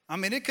 I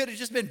mean, it could have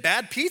just been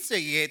bad pizza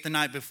you ate the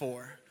night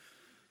before.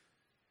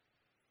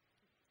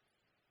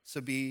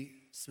 So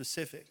be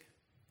specific.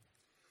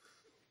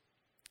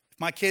 If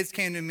my kids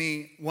came to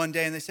me one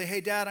day and they say,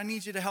 "Hey, Dad, I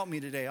need you to help me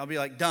today," I'll be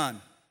like,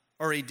 "Done.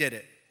 Already did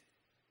it.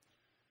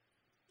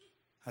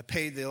 I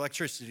paid the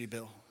electricity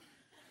bill.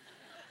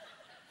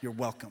 You're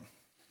welcome.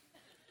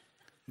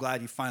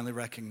 Glad you finally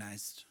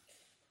recognized."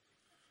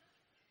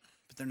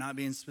 But they're not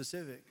being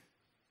specific.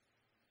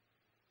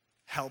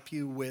 Help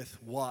you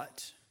with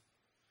what?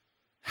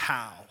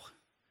 How?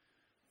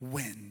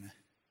 When?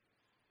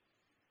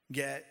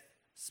 Get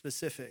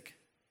specific.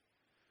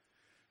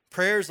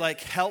 Prayers like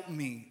 "help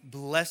me,"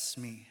 "bless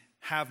me,"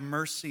 "have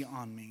mercy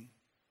on me."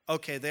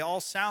 Okay, they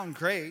all sound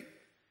great,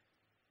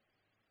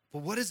 but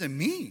what does it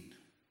mean?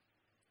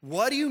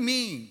 What do you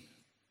mean?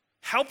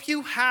 Help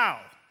you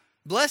how?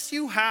 Bless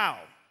you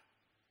how?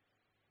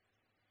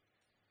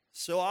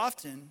 So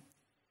often,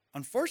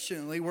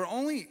 unfortunately, we're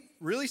only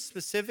really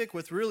specific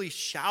with really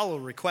shallow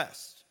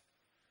requests.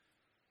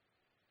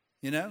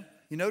 You know?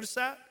 You notice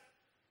that?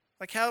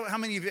 Like how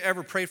many of you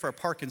ever prayed for a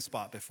parking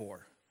spot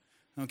before?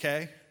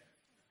 Okay?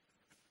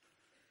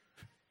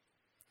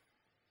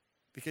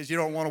 Because you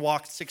don't want to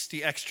walk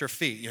 60 extra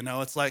feet, you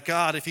know? It's like,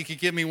 "God, if you could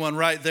give me one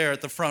right there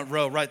at the front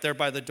row, right there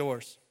by the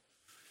doors."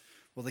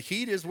 Well, the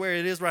heat is where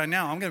it is right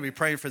now. I'm going to be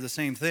praying for the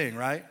same thing,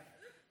 right?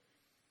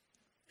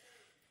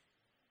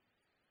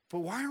 But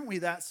why aren't we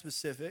that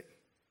specific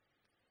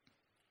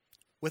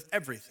with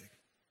everything?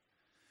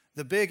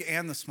 The big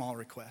and the small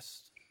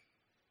requests.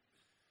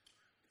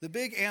 The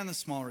big and the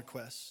small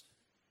requests.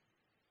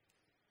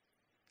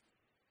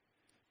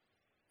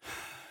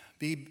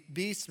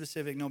 Be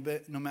specific no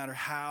matter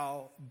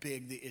how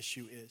big the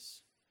issue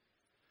is.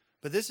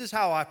 But this is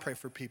how I pray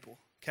for people,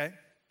 okay?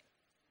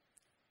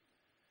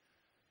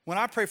 When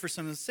I pray for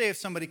someone, say if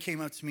somebody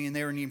came up to me and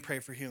they were needing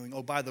prayer for healing.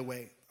 Oh, by the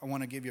way, I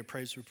want to give you a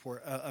praise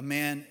report.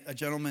 A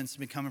gentleman's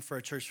been coming for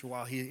a church for a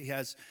while. He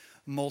has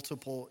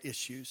multiple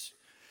issues.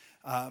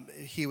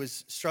 He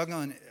was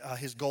struggling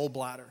his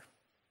gallbladder.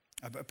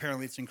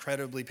 Apparently, it's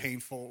incredibly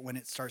painful when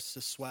it starts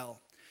to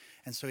swell.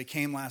 And so he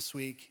came last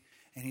week,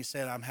 and he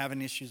said, "I'm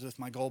having issues with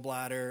my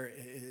gallbladder.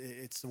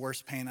 It's the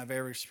worst pain I've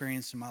ever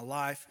experienced in my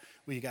life.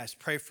 Will you guys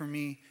pray for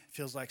me? It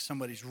feels like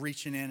somebody's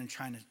reaching in and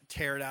trying to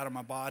tear it out of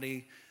my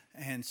body."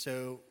 And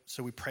so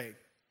we prayed.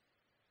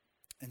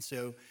 And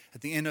so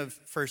at the end of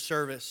first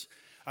service,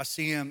 I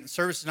see him.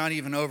 Service is not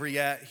even over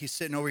yet. He's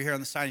sitting over here on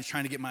the side. He's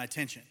trying to get my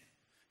attention.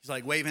 He's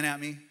like waving at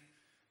me.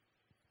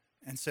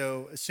 And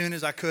so as soon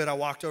as I could, I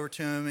walked over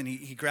to him, and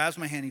he grabs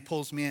my hand. He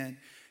pulls me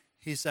in.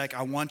 He's like,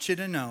 "I want you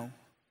to know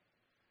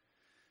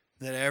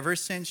that ever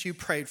since you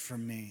prayed for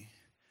me,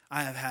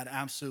 I have had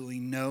absolutely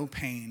no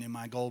pain in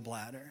my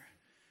gallbladder.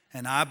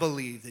 And I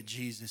believe that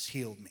Jesus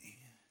healed me."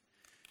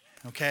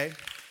 Okay?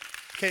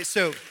 Okay,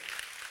 so,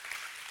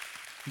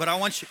 but I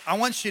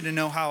want you to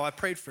know how I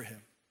prayed for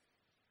him.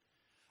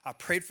 I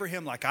prayed for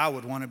him like I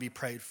would want to be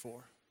prayed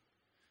for.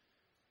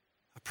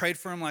 I prayed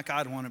for him like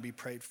I'd want to be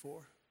prayed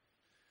for.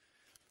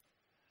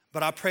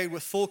 But I prayed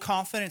with full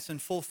confidence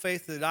and full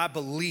faith that I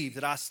believe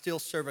that I still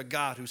serve a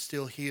God who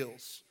still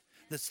heals,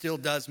 that still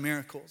does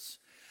miracles.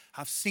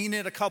 I've seen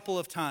it a couple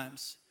of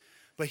times,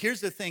 But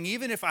here's the thing,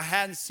 even if I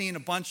hadn't seen a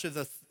bunch of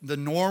the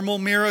normal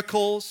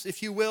miracles,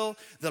 if you will,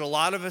 that a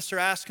lot of us are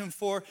asking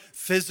for,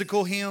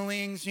 physical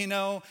healings,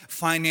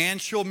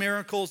 financial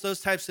miracles,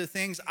 those types of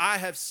things, I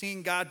have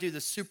seen God do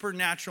the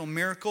supernatural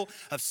miracle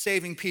of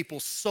saving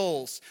people's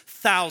souls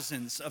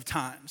thousands of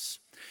times.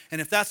 And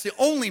if that's the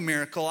only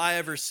miracle I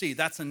ever see,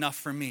 that's enough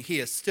for me. He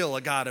is still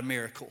a God of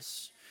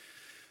miracles.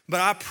 But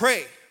I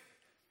pray,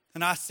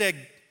 and I said,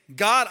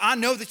 God, I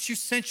know that you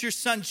sent your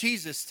son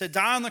Jesus to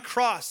die on the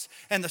cross,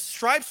 and the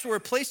stripes that were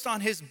placed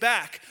on his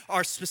back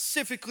are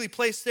specifically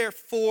placed there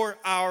for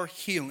our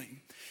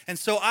healing. And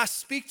so I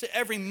speak to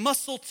every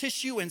muscle,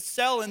 tissue, and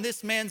cell in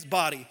this man's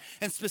body.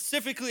 And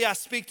specifically, I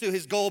speak to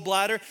his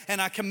gallbladder,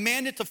 and I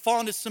command it to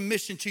fall into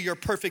submission to your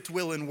perfect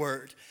will and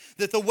word.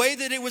 That the way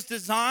that it was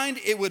designed,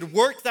 it would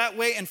work that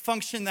way and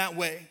function that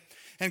way.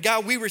 And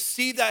God, we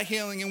receive that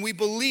healing, and we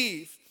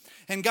believe.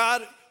 And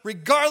God,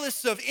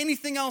 regardless of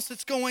anything else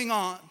that's going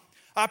on,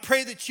 I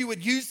pray that you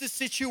would use this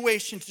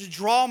situation to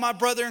draw my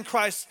brother in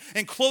Christ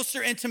in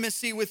closer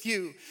intimacy with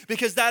you,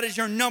 because that is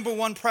your number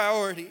one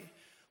priority.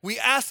 We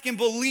ask and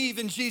believe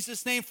in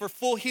Jesus' name for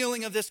full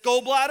healing of this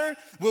gallbladder,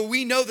 where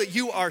we know that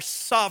you are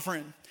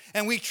sovereign.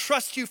 And we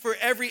trust you for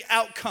every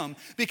outcome,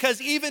 because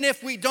even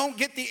if we don't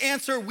get the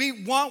answer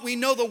we want, we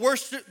know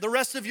the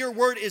rest of your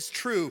word is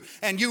true.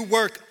 And you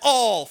work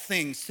all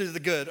things to the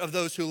good of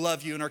those who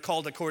love you and are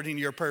called according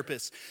to your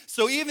purpose.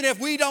 So even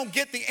if we don't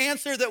get the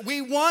answer that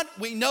we want,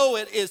 we know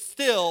it is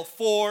still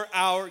for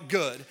our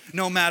good,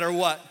 no matter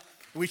what.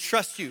 We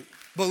trust you,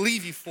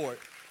 believe you for it.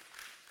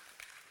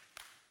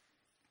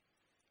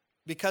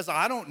 Because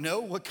I don't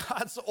know what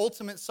God's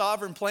ultimate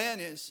sovereign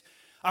plan is.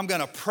 I'm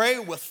going to pray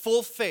with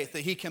full faith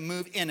that he can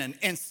move in an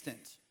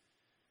instant.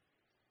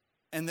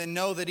 And then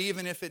know that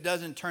even if it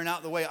doesn't turn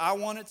out the way I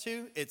want it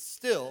to, it's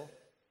still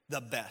the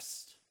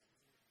best.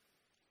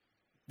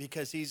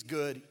 Because he's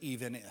good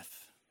even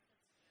if.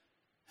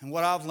 And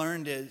what I've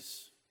learned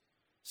is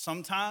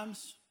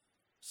sometimes,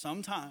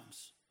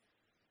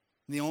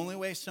 the only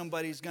way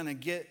somebody's going to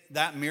get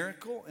that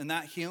miracle and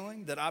that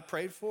healing that I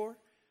prayed for,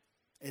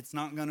 it's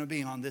not going to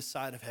be on this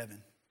side of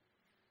heaven.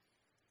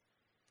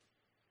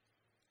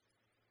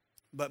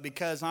 But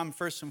because I'm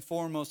first and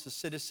foremost a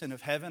citizen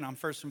of heaven, I'm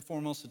first and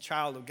foremost a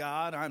child of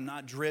God, I'm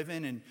not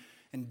driven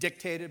and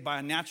dictated by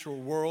a natural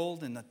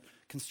world and the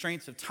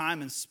constraints of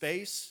time and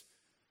space.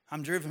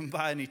 I'm driven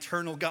by an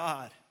eternal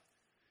God.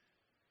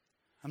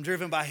 I'm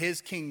driven by his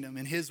kingdom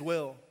and his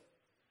will.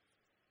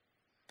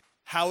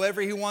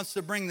 However he wants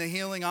to bring the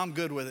healing, I'm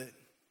good with it.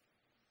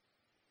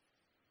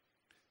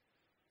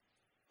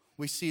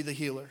 We see the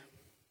healer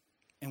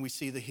and we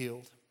see the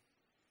healed.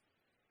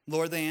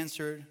 Lord, they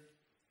answered,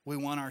 we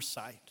want our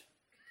sight.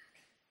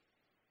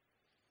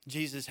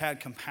 Jesus had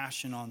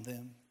compassion on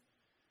them.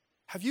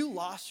 Have you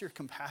lost your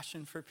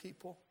compassion for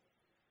people?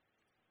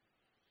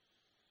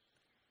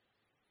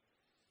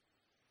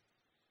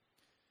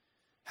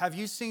 Have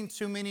you seen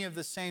too many of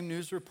the same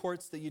news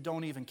reports that you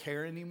don't even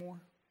care anymore?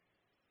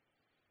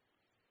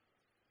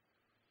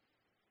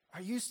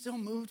 Are you still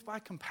moved by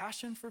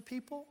compassion for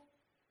people?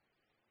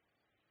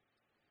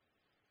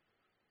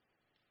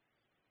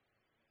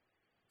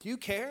 Do you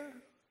care?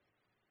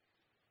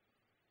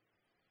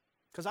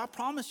 Because I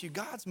promise you,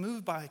 God's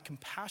moved by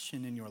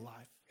compassion in your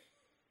life.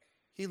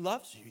 He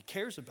loves you. He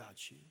cares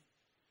about you.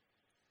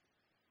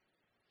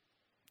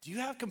 Do you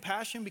have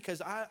compassion?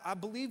 Because I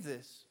believe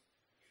this.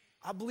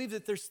 I believe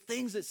that there's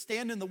things that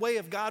stand in the way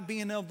of God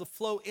being able to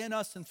flow in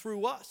us and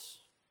through us.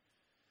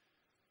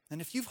 And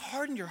if you've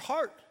hardened your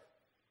heart,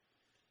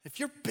 if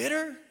you're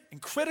bitter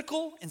and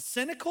critical and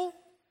cynical,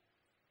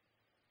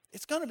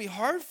 it's going to be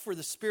hard for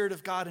the Spirit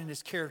of God and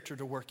his character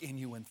to work in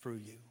you and through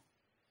you.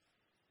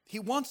 He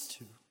wants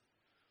to.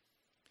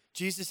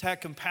 Jesus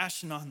had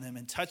compassion on them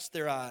and touched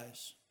their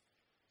eyes.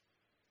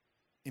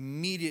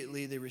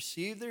 Immediately they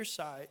received their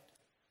sight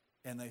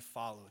and they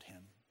followed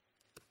him.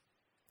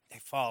 They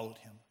followed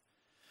him.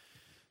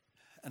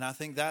 And I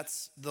think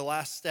that's the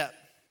last step.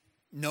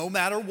 No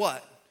matter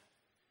what,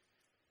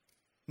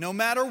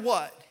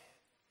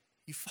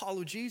 you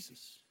follow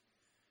Jesus.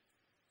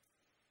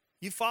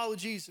 You follow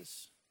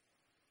Jesus.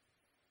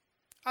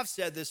 I've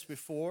said this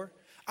before.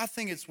 I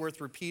think it's worth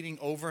repeating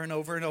over and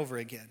over and over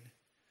again.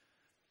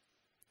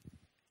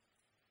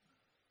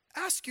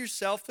 Ask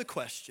yourself the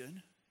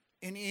question,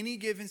 in any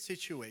given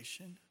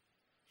situation,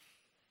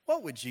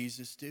 what would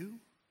Jesus do?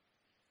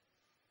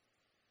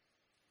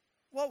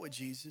 What would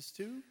Jesus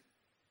do?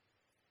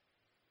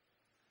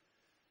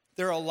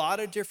 There are a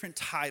lot of different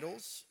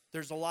titles.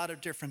 There's a lot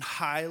of different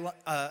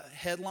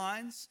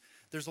headlines.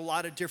 There's a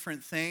lot of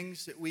different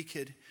things that we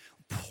could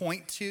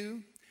point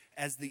to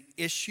as the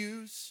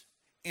issues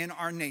in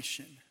our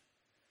nation.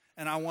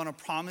 And I want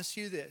to promise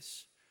you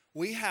this.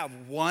 We have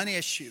one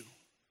issue.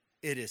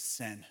 It is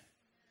sin.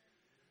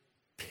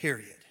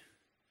 Period.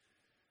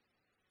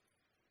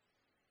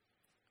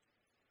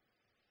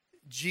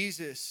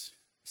 Jesus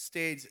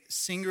stayed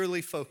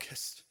singularly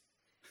focused.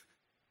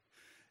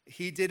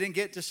 He didn't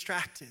get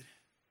distracted.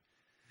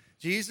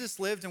 Jesus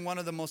lived in one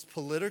of the most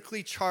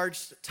politically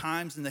charged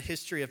times in the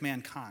history of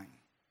mankind.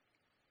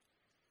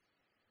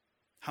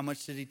 how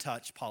much did he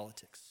touch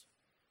politics?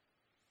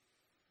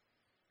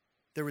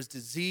 There was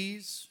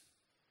disease.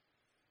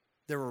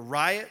 There were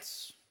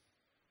riots.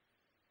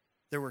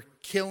 There were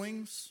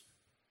killings.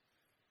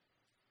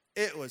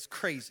 It was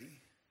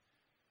crazy.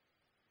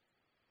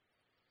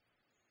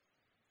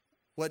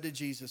 What did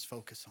Jesus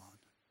focus on?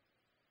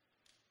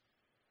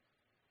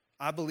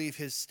 I believe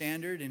his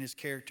standard and his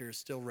character is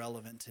still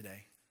relevant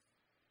today.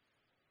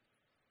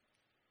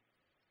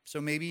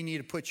 So maybe you need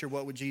to put your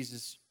 "What would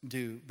Jesus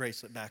do"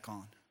 bracelet back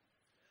on,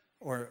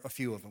 or a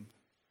few of them.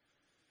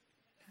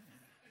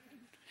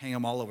 Hang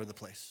them all over the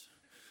place.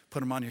 Put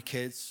them on your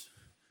kids.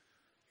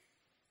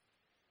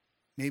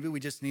 Maybe we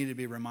just need to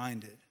be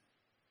reminded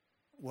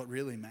what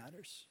really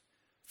matters.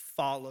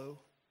 Follow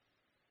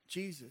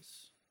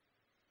Jesus.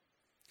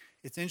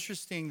 It's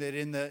interesting that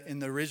in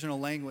the original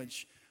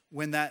language,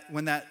 when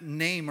that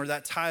name or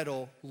that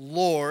title,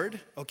 Lord,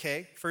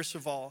 okay, first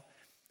of all,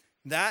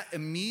 that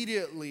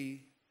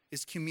immediately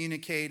is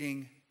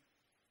communicating,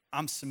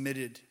 I'm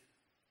submitted,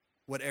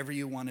 whatever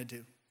you want to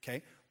do,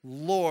 okay?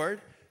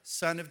 Lord,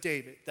 Son of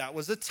David. That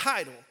was a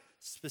title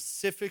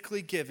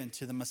specifically given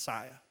to the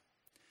Messiah.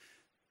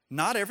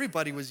 Not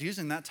everybody was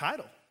using that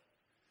title.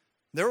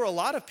 There were a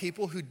lot of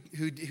people who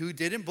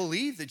didn't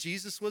believe that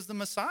Jesus was the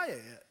Messiah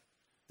yet.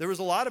 There was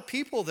a lot of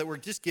people that were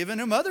just giving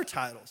him other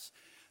titles.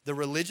 The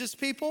religious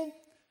people,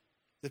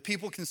 the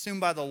people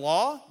consumed by the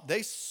law,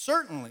 they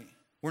certainly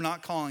were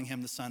not calling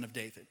him the Son of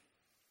David.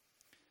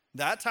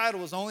 That title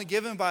was only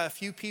given by a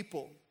few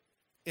people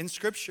in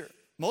Scripture.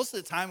 Most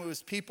of the time it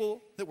was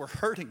people that were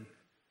hurting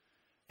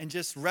and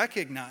just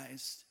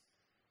recognized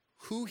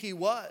who he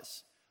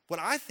was. What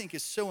I think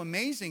is so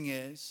amazing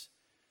is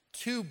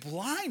 2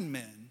 blind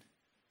men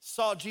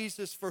saw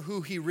Jesus for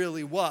who he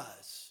really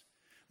was,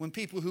 when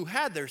people who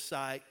had their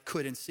sight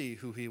couldn't see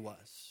who he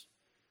was.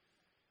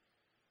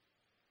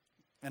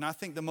 And I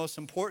think the most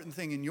important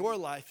thing in your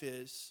life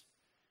is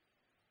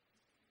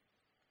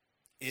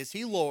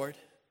he Lord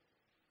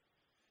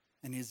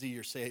and is he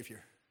your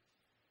Savior?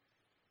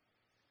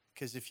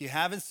 Because if you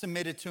haven't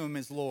submitted to him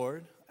as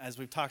Lord, as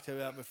we've talked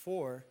about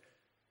before,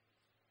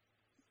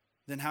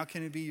 then how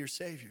can he be your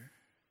Savior?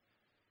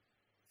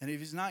 And if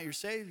he's not your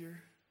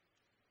Savior,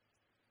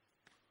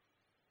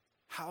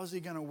 how is he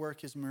going to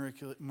work his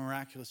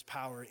miraculous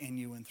power in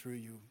you and through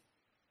you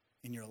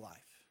in your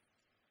life?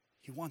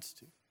 He wants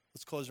to.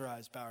 Let's close our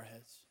eyes, bow our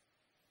heads.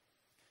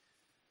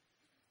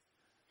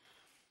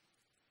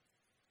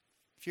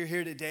 If you're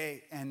here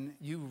today and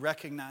you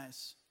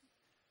recognize,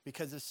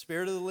 because the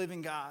Spirit of the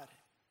living God,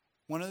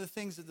 one of the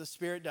things that the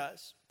Spirit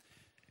does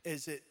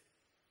is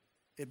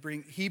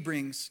he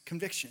brings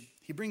conviction.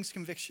 He brings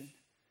conviction.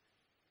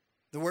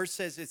 The word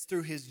says it's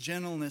through his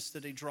gentleness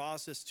that he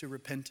draws us to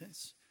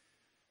repentance.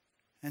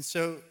 And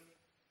so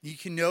you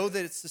can know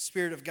that it's the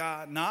Spirit of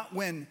God, not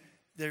when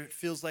there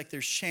feels like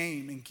there's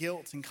shame and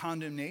guilt and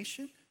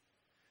condemnation,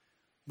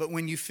 but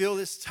when you feel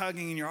this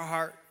tugging in your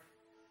heart.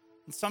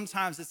 And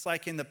sometimes it's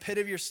like in the pit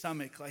of your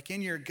stomach, like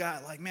in your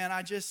gut, like, man,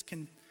 I just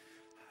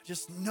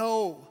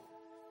know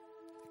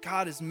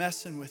God is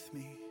messing with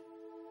me.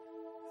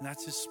 And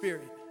that's his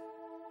Spirit.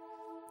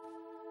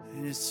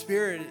 And his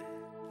Spirit,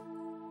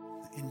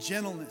 in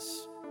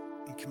gentleness,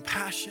 in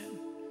compassion,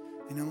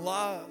 and in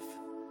love,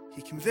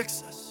 he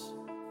convicts us.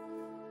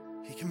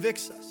 He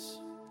convicts us.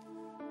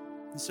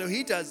 And so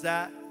he does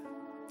that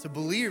to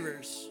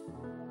believers,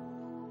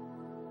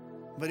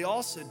 but he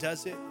also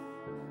does it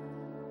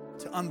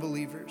to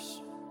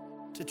unbelievers,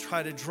 to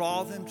try to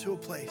draw them to a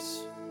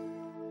place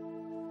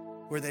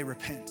where they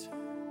repent,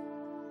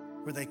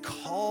 where they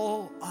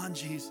call on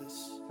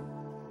Jesus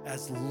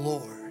as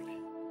Lord,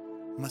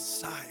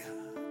 Messiah,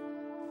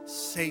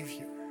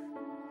 Savior.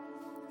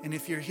 And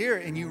if you're here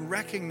and you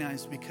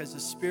recognize, because the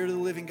Spirit of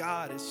the living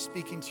God is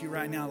speaking to you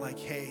right now, like,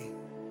 hey,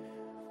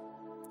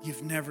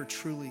 you've never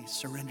truly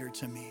surrendered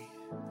to me.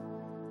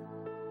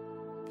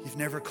 You've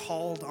never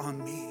called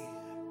on me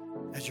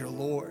as your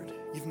Lord.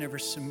 You've never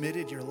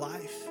submitted your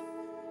life.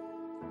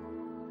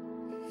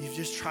 You've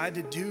just tried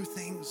to do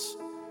things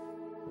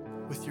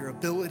with your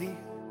ability,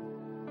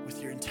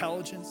 with your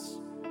intelligence,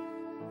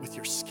 with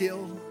your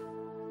skill,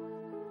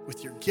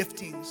 with your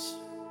giftings.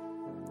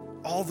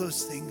 All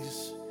those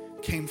things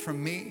came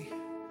from me.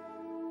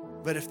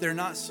 But if they're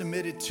not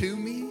submitted to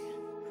me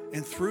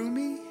and through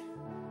me,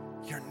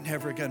 you're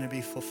never going to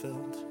be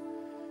fulfilled.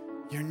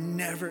 You're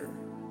never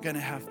going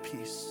to have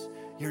peace.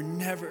 You're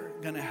never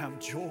going to have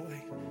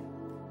joy.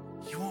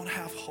 You won't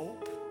have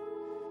hope.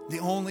 The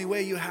only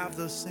way you have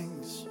those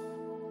things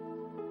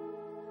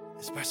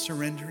is by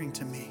surrendering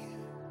to me.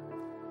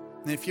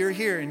 And if you're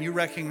here and you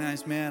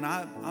recognize, man,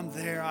 I'm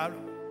there.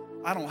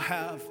 I don't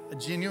have a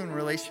genuine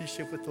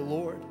relationship with the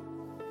Lord.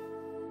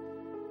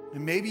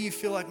 And maybe you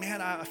feel like,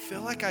 man, I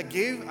feel like I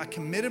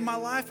committed my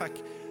life. I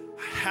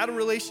had a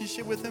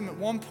relationship with him at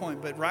one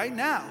point, but right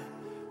now,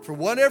 for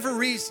whatever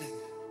reason,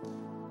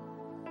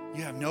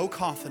 you have no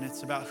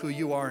confidence about who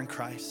you are in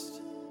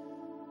Christ.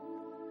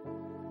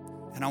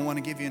 And I want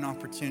to give you an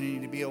opportunity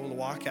to be able to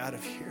walk out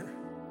of here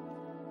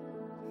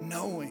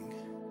knowing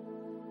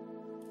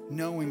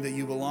that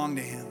you belong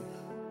to him,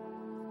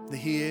 that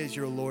he is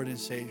your Lord and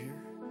Savior.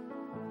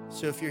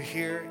 So if you're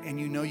here and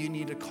you know you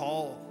need to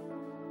call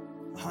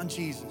on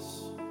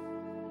Jesus,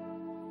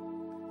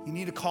 you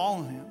need to call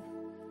on him.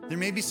 There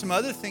may be some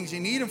other things you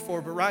need him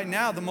for, but right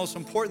now, the most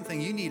important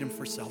thing, you need him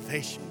for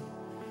salvation.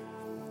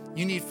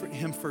 You need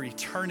him for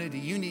eternity.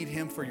 You need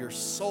him for your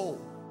soul.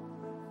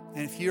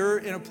 And if you're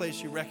in a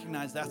place you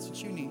recognize that's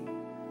what you need,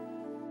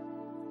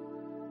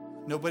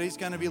 nobody's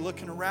going to be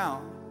looking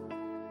around.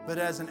 But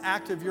as an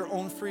act of your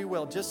own free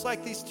will, just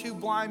like these two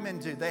blind men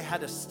did, they had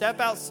to step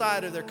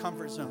outside of their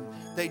comfort zone.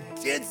 They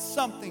did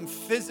something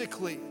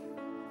physically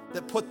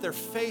that put their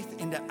faith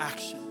into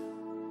action.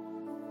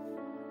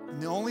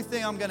 And the only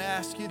thing I'm going to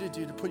ask you to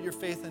do to put your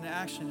faith into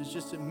action is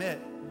just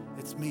admit,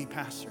 it's me,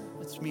 Pastor.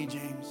 It's me,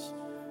 James.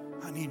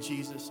 I need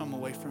Jesus. I'm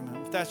away from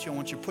him. If that's you, I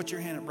want you to put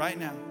your hand up right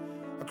now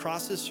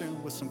across this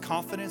room with some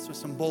confidence, with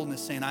some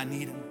boldness, saying, I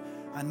need him.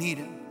 I need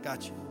him.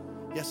 Got you.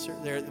 Yes, sir.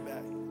 There at the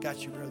back.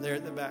 Got you, bro. There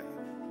at the back.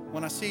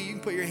 When I see you, you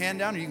can put your hand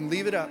down or you can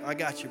leave it up. I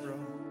got you, bro.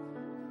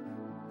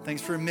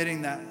 Thanks for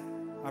admitting that.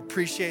 I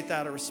appreciate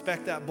that. I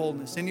respect that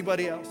boldness.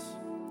 Anybody else?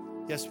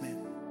 Yes,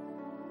 ma'am.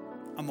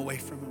 I'm away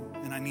from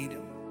him and I need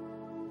him.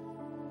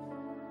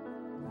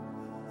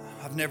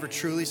 I've never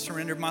truly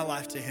surrendered my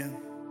life to him.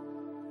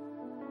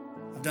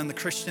 I've done the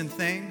Christian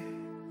thing.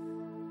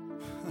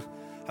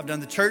 I've done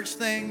the church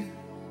thing.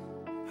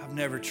 I've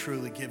never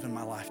truly given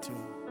my life to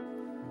him.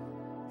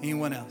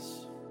 Anyone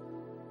else?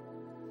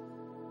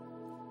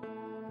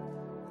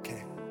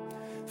 Okay.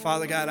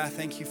 Father God, I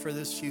thank you for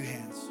this few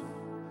hands.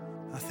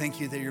 I thank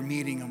you that you're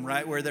meeting them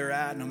right where they're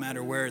at, no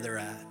matter where they're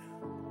at,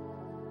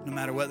 no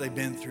matter what they've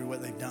been through,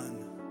 what they've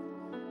done.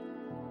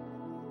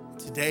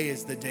 Today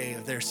is the day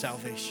of their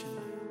salvation.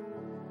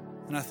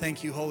 And I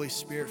thank you, Holy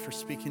Spirit, for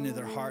speaking to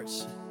their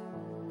hearts,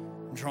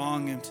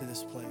 drawing them to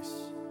this place.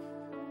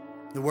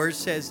 The word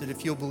says that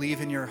if you'll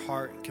believe in your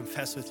heart and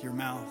confess with your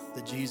mouth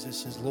that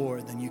Jesus is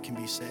Lord, then you can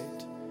be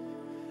saved.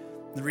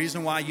 The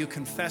reason why you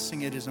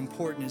confessing it is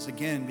important is,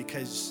 again,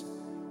 because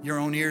your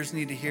own ears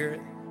need to hear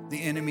it.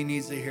 The enemy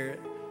needs to hear it.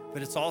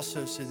 But it's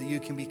also so that you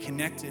can be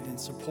connected and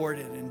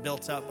supported and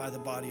built up by the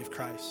body of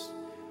Christ.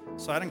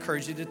 So I'd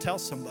encourage you to tell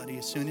somebody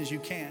as soon as you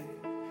can.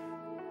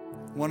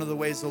 One of the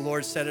ways the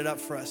Lord set it up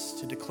for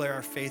us to declare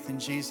our faith in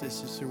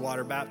Jesus is through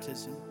water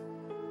baptism.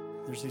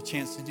 There's a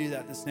chance to do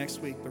that this next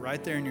week. But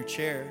right there in your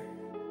chair,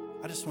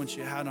 I just want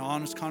you to have an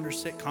honest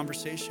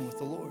conversation with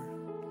the Lord.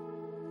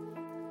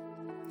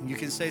 And you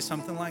can say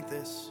something like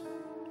this.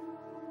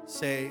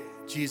 Say,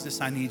 Jesus,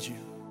 I need you.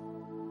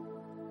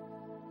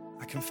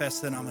 I confess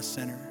that I'm a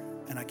sinner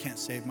and I can't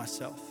save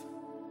myself.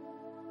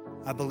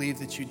 I believe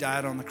that you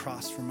died on the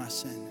cross for my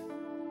sin,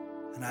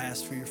 and I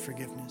ask for your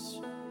forgiveness.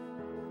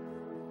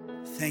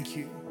 Thank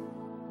you.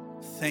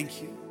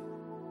 Thank you.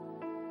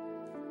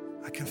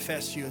 I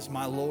confess you as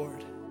my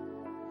Lord.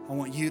 I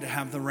want you to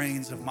have the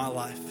reins of my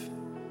life.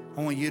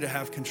 I want you to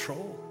have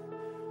control.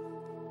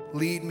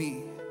 Lead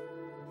me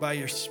by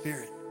your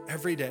Spirit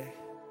every day.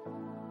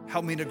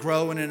 Help me to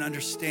grow in an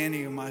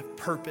understanding of my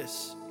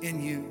purpose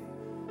in you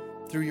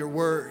through your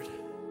word.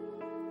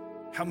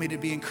 Help me to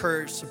be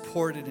encouraged,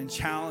 supported, and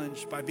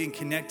challenged by being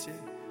connected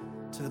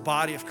to the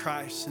body of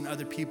Christ and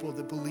other people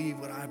that believe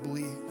what I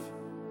believe.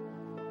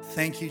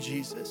 Thank you,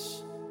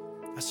 Jesus.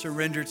 I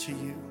surrender to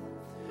you.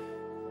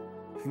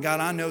 And God,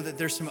 I know that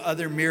there's some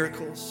other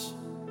miracles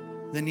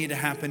that need to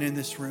happen in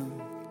this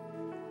room.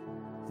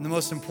 And the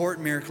most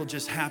important miracle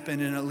just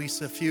happened in at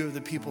least a few of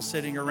the people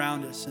sitting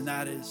around us, and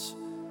that is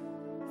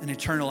an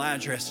eternal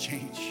address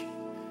change.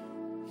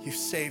 You've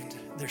saved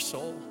their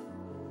soul.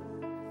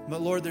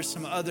 But Lord, there's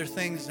some other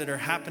things that are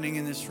happening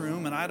in this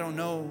room, and I don't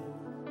know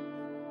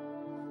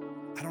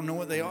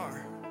what they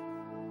are.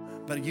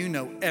 But you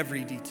know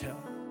every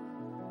detail.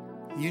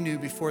 You knew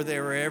before they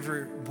were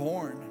ever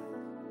born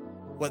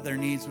what their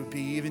needs would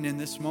be, even in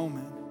this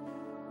moment.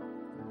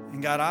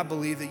 And God, I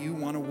believe that you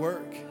want to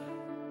work.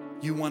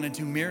 You want to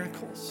do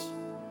miracles.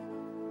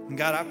 And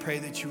God, I pray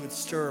that you would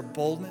stir a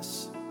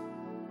boldness,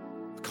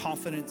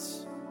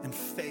 confidence, and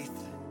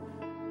faith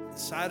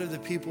inside of the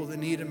people that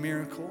need a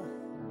miracle,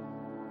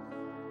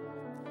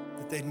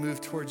 that they'd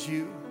move towards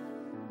you.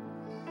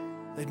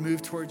 They'd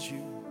move towards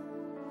you.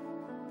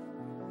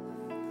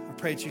 I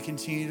pray that you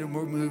continue to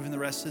move in the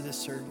rest of this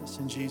service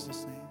in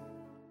Jesus' name.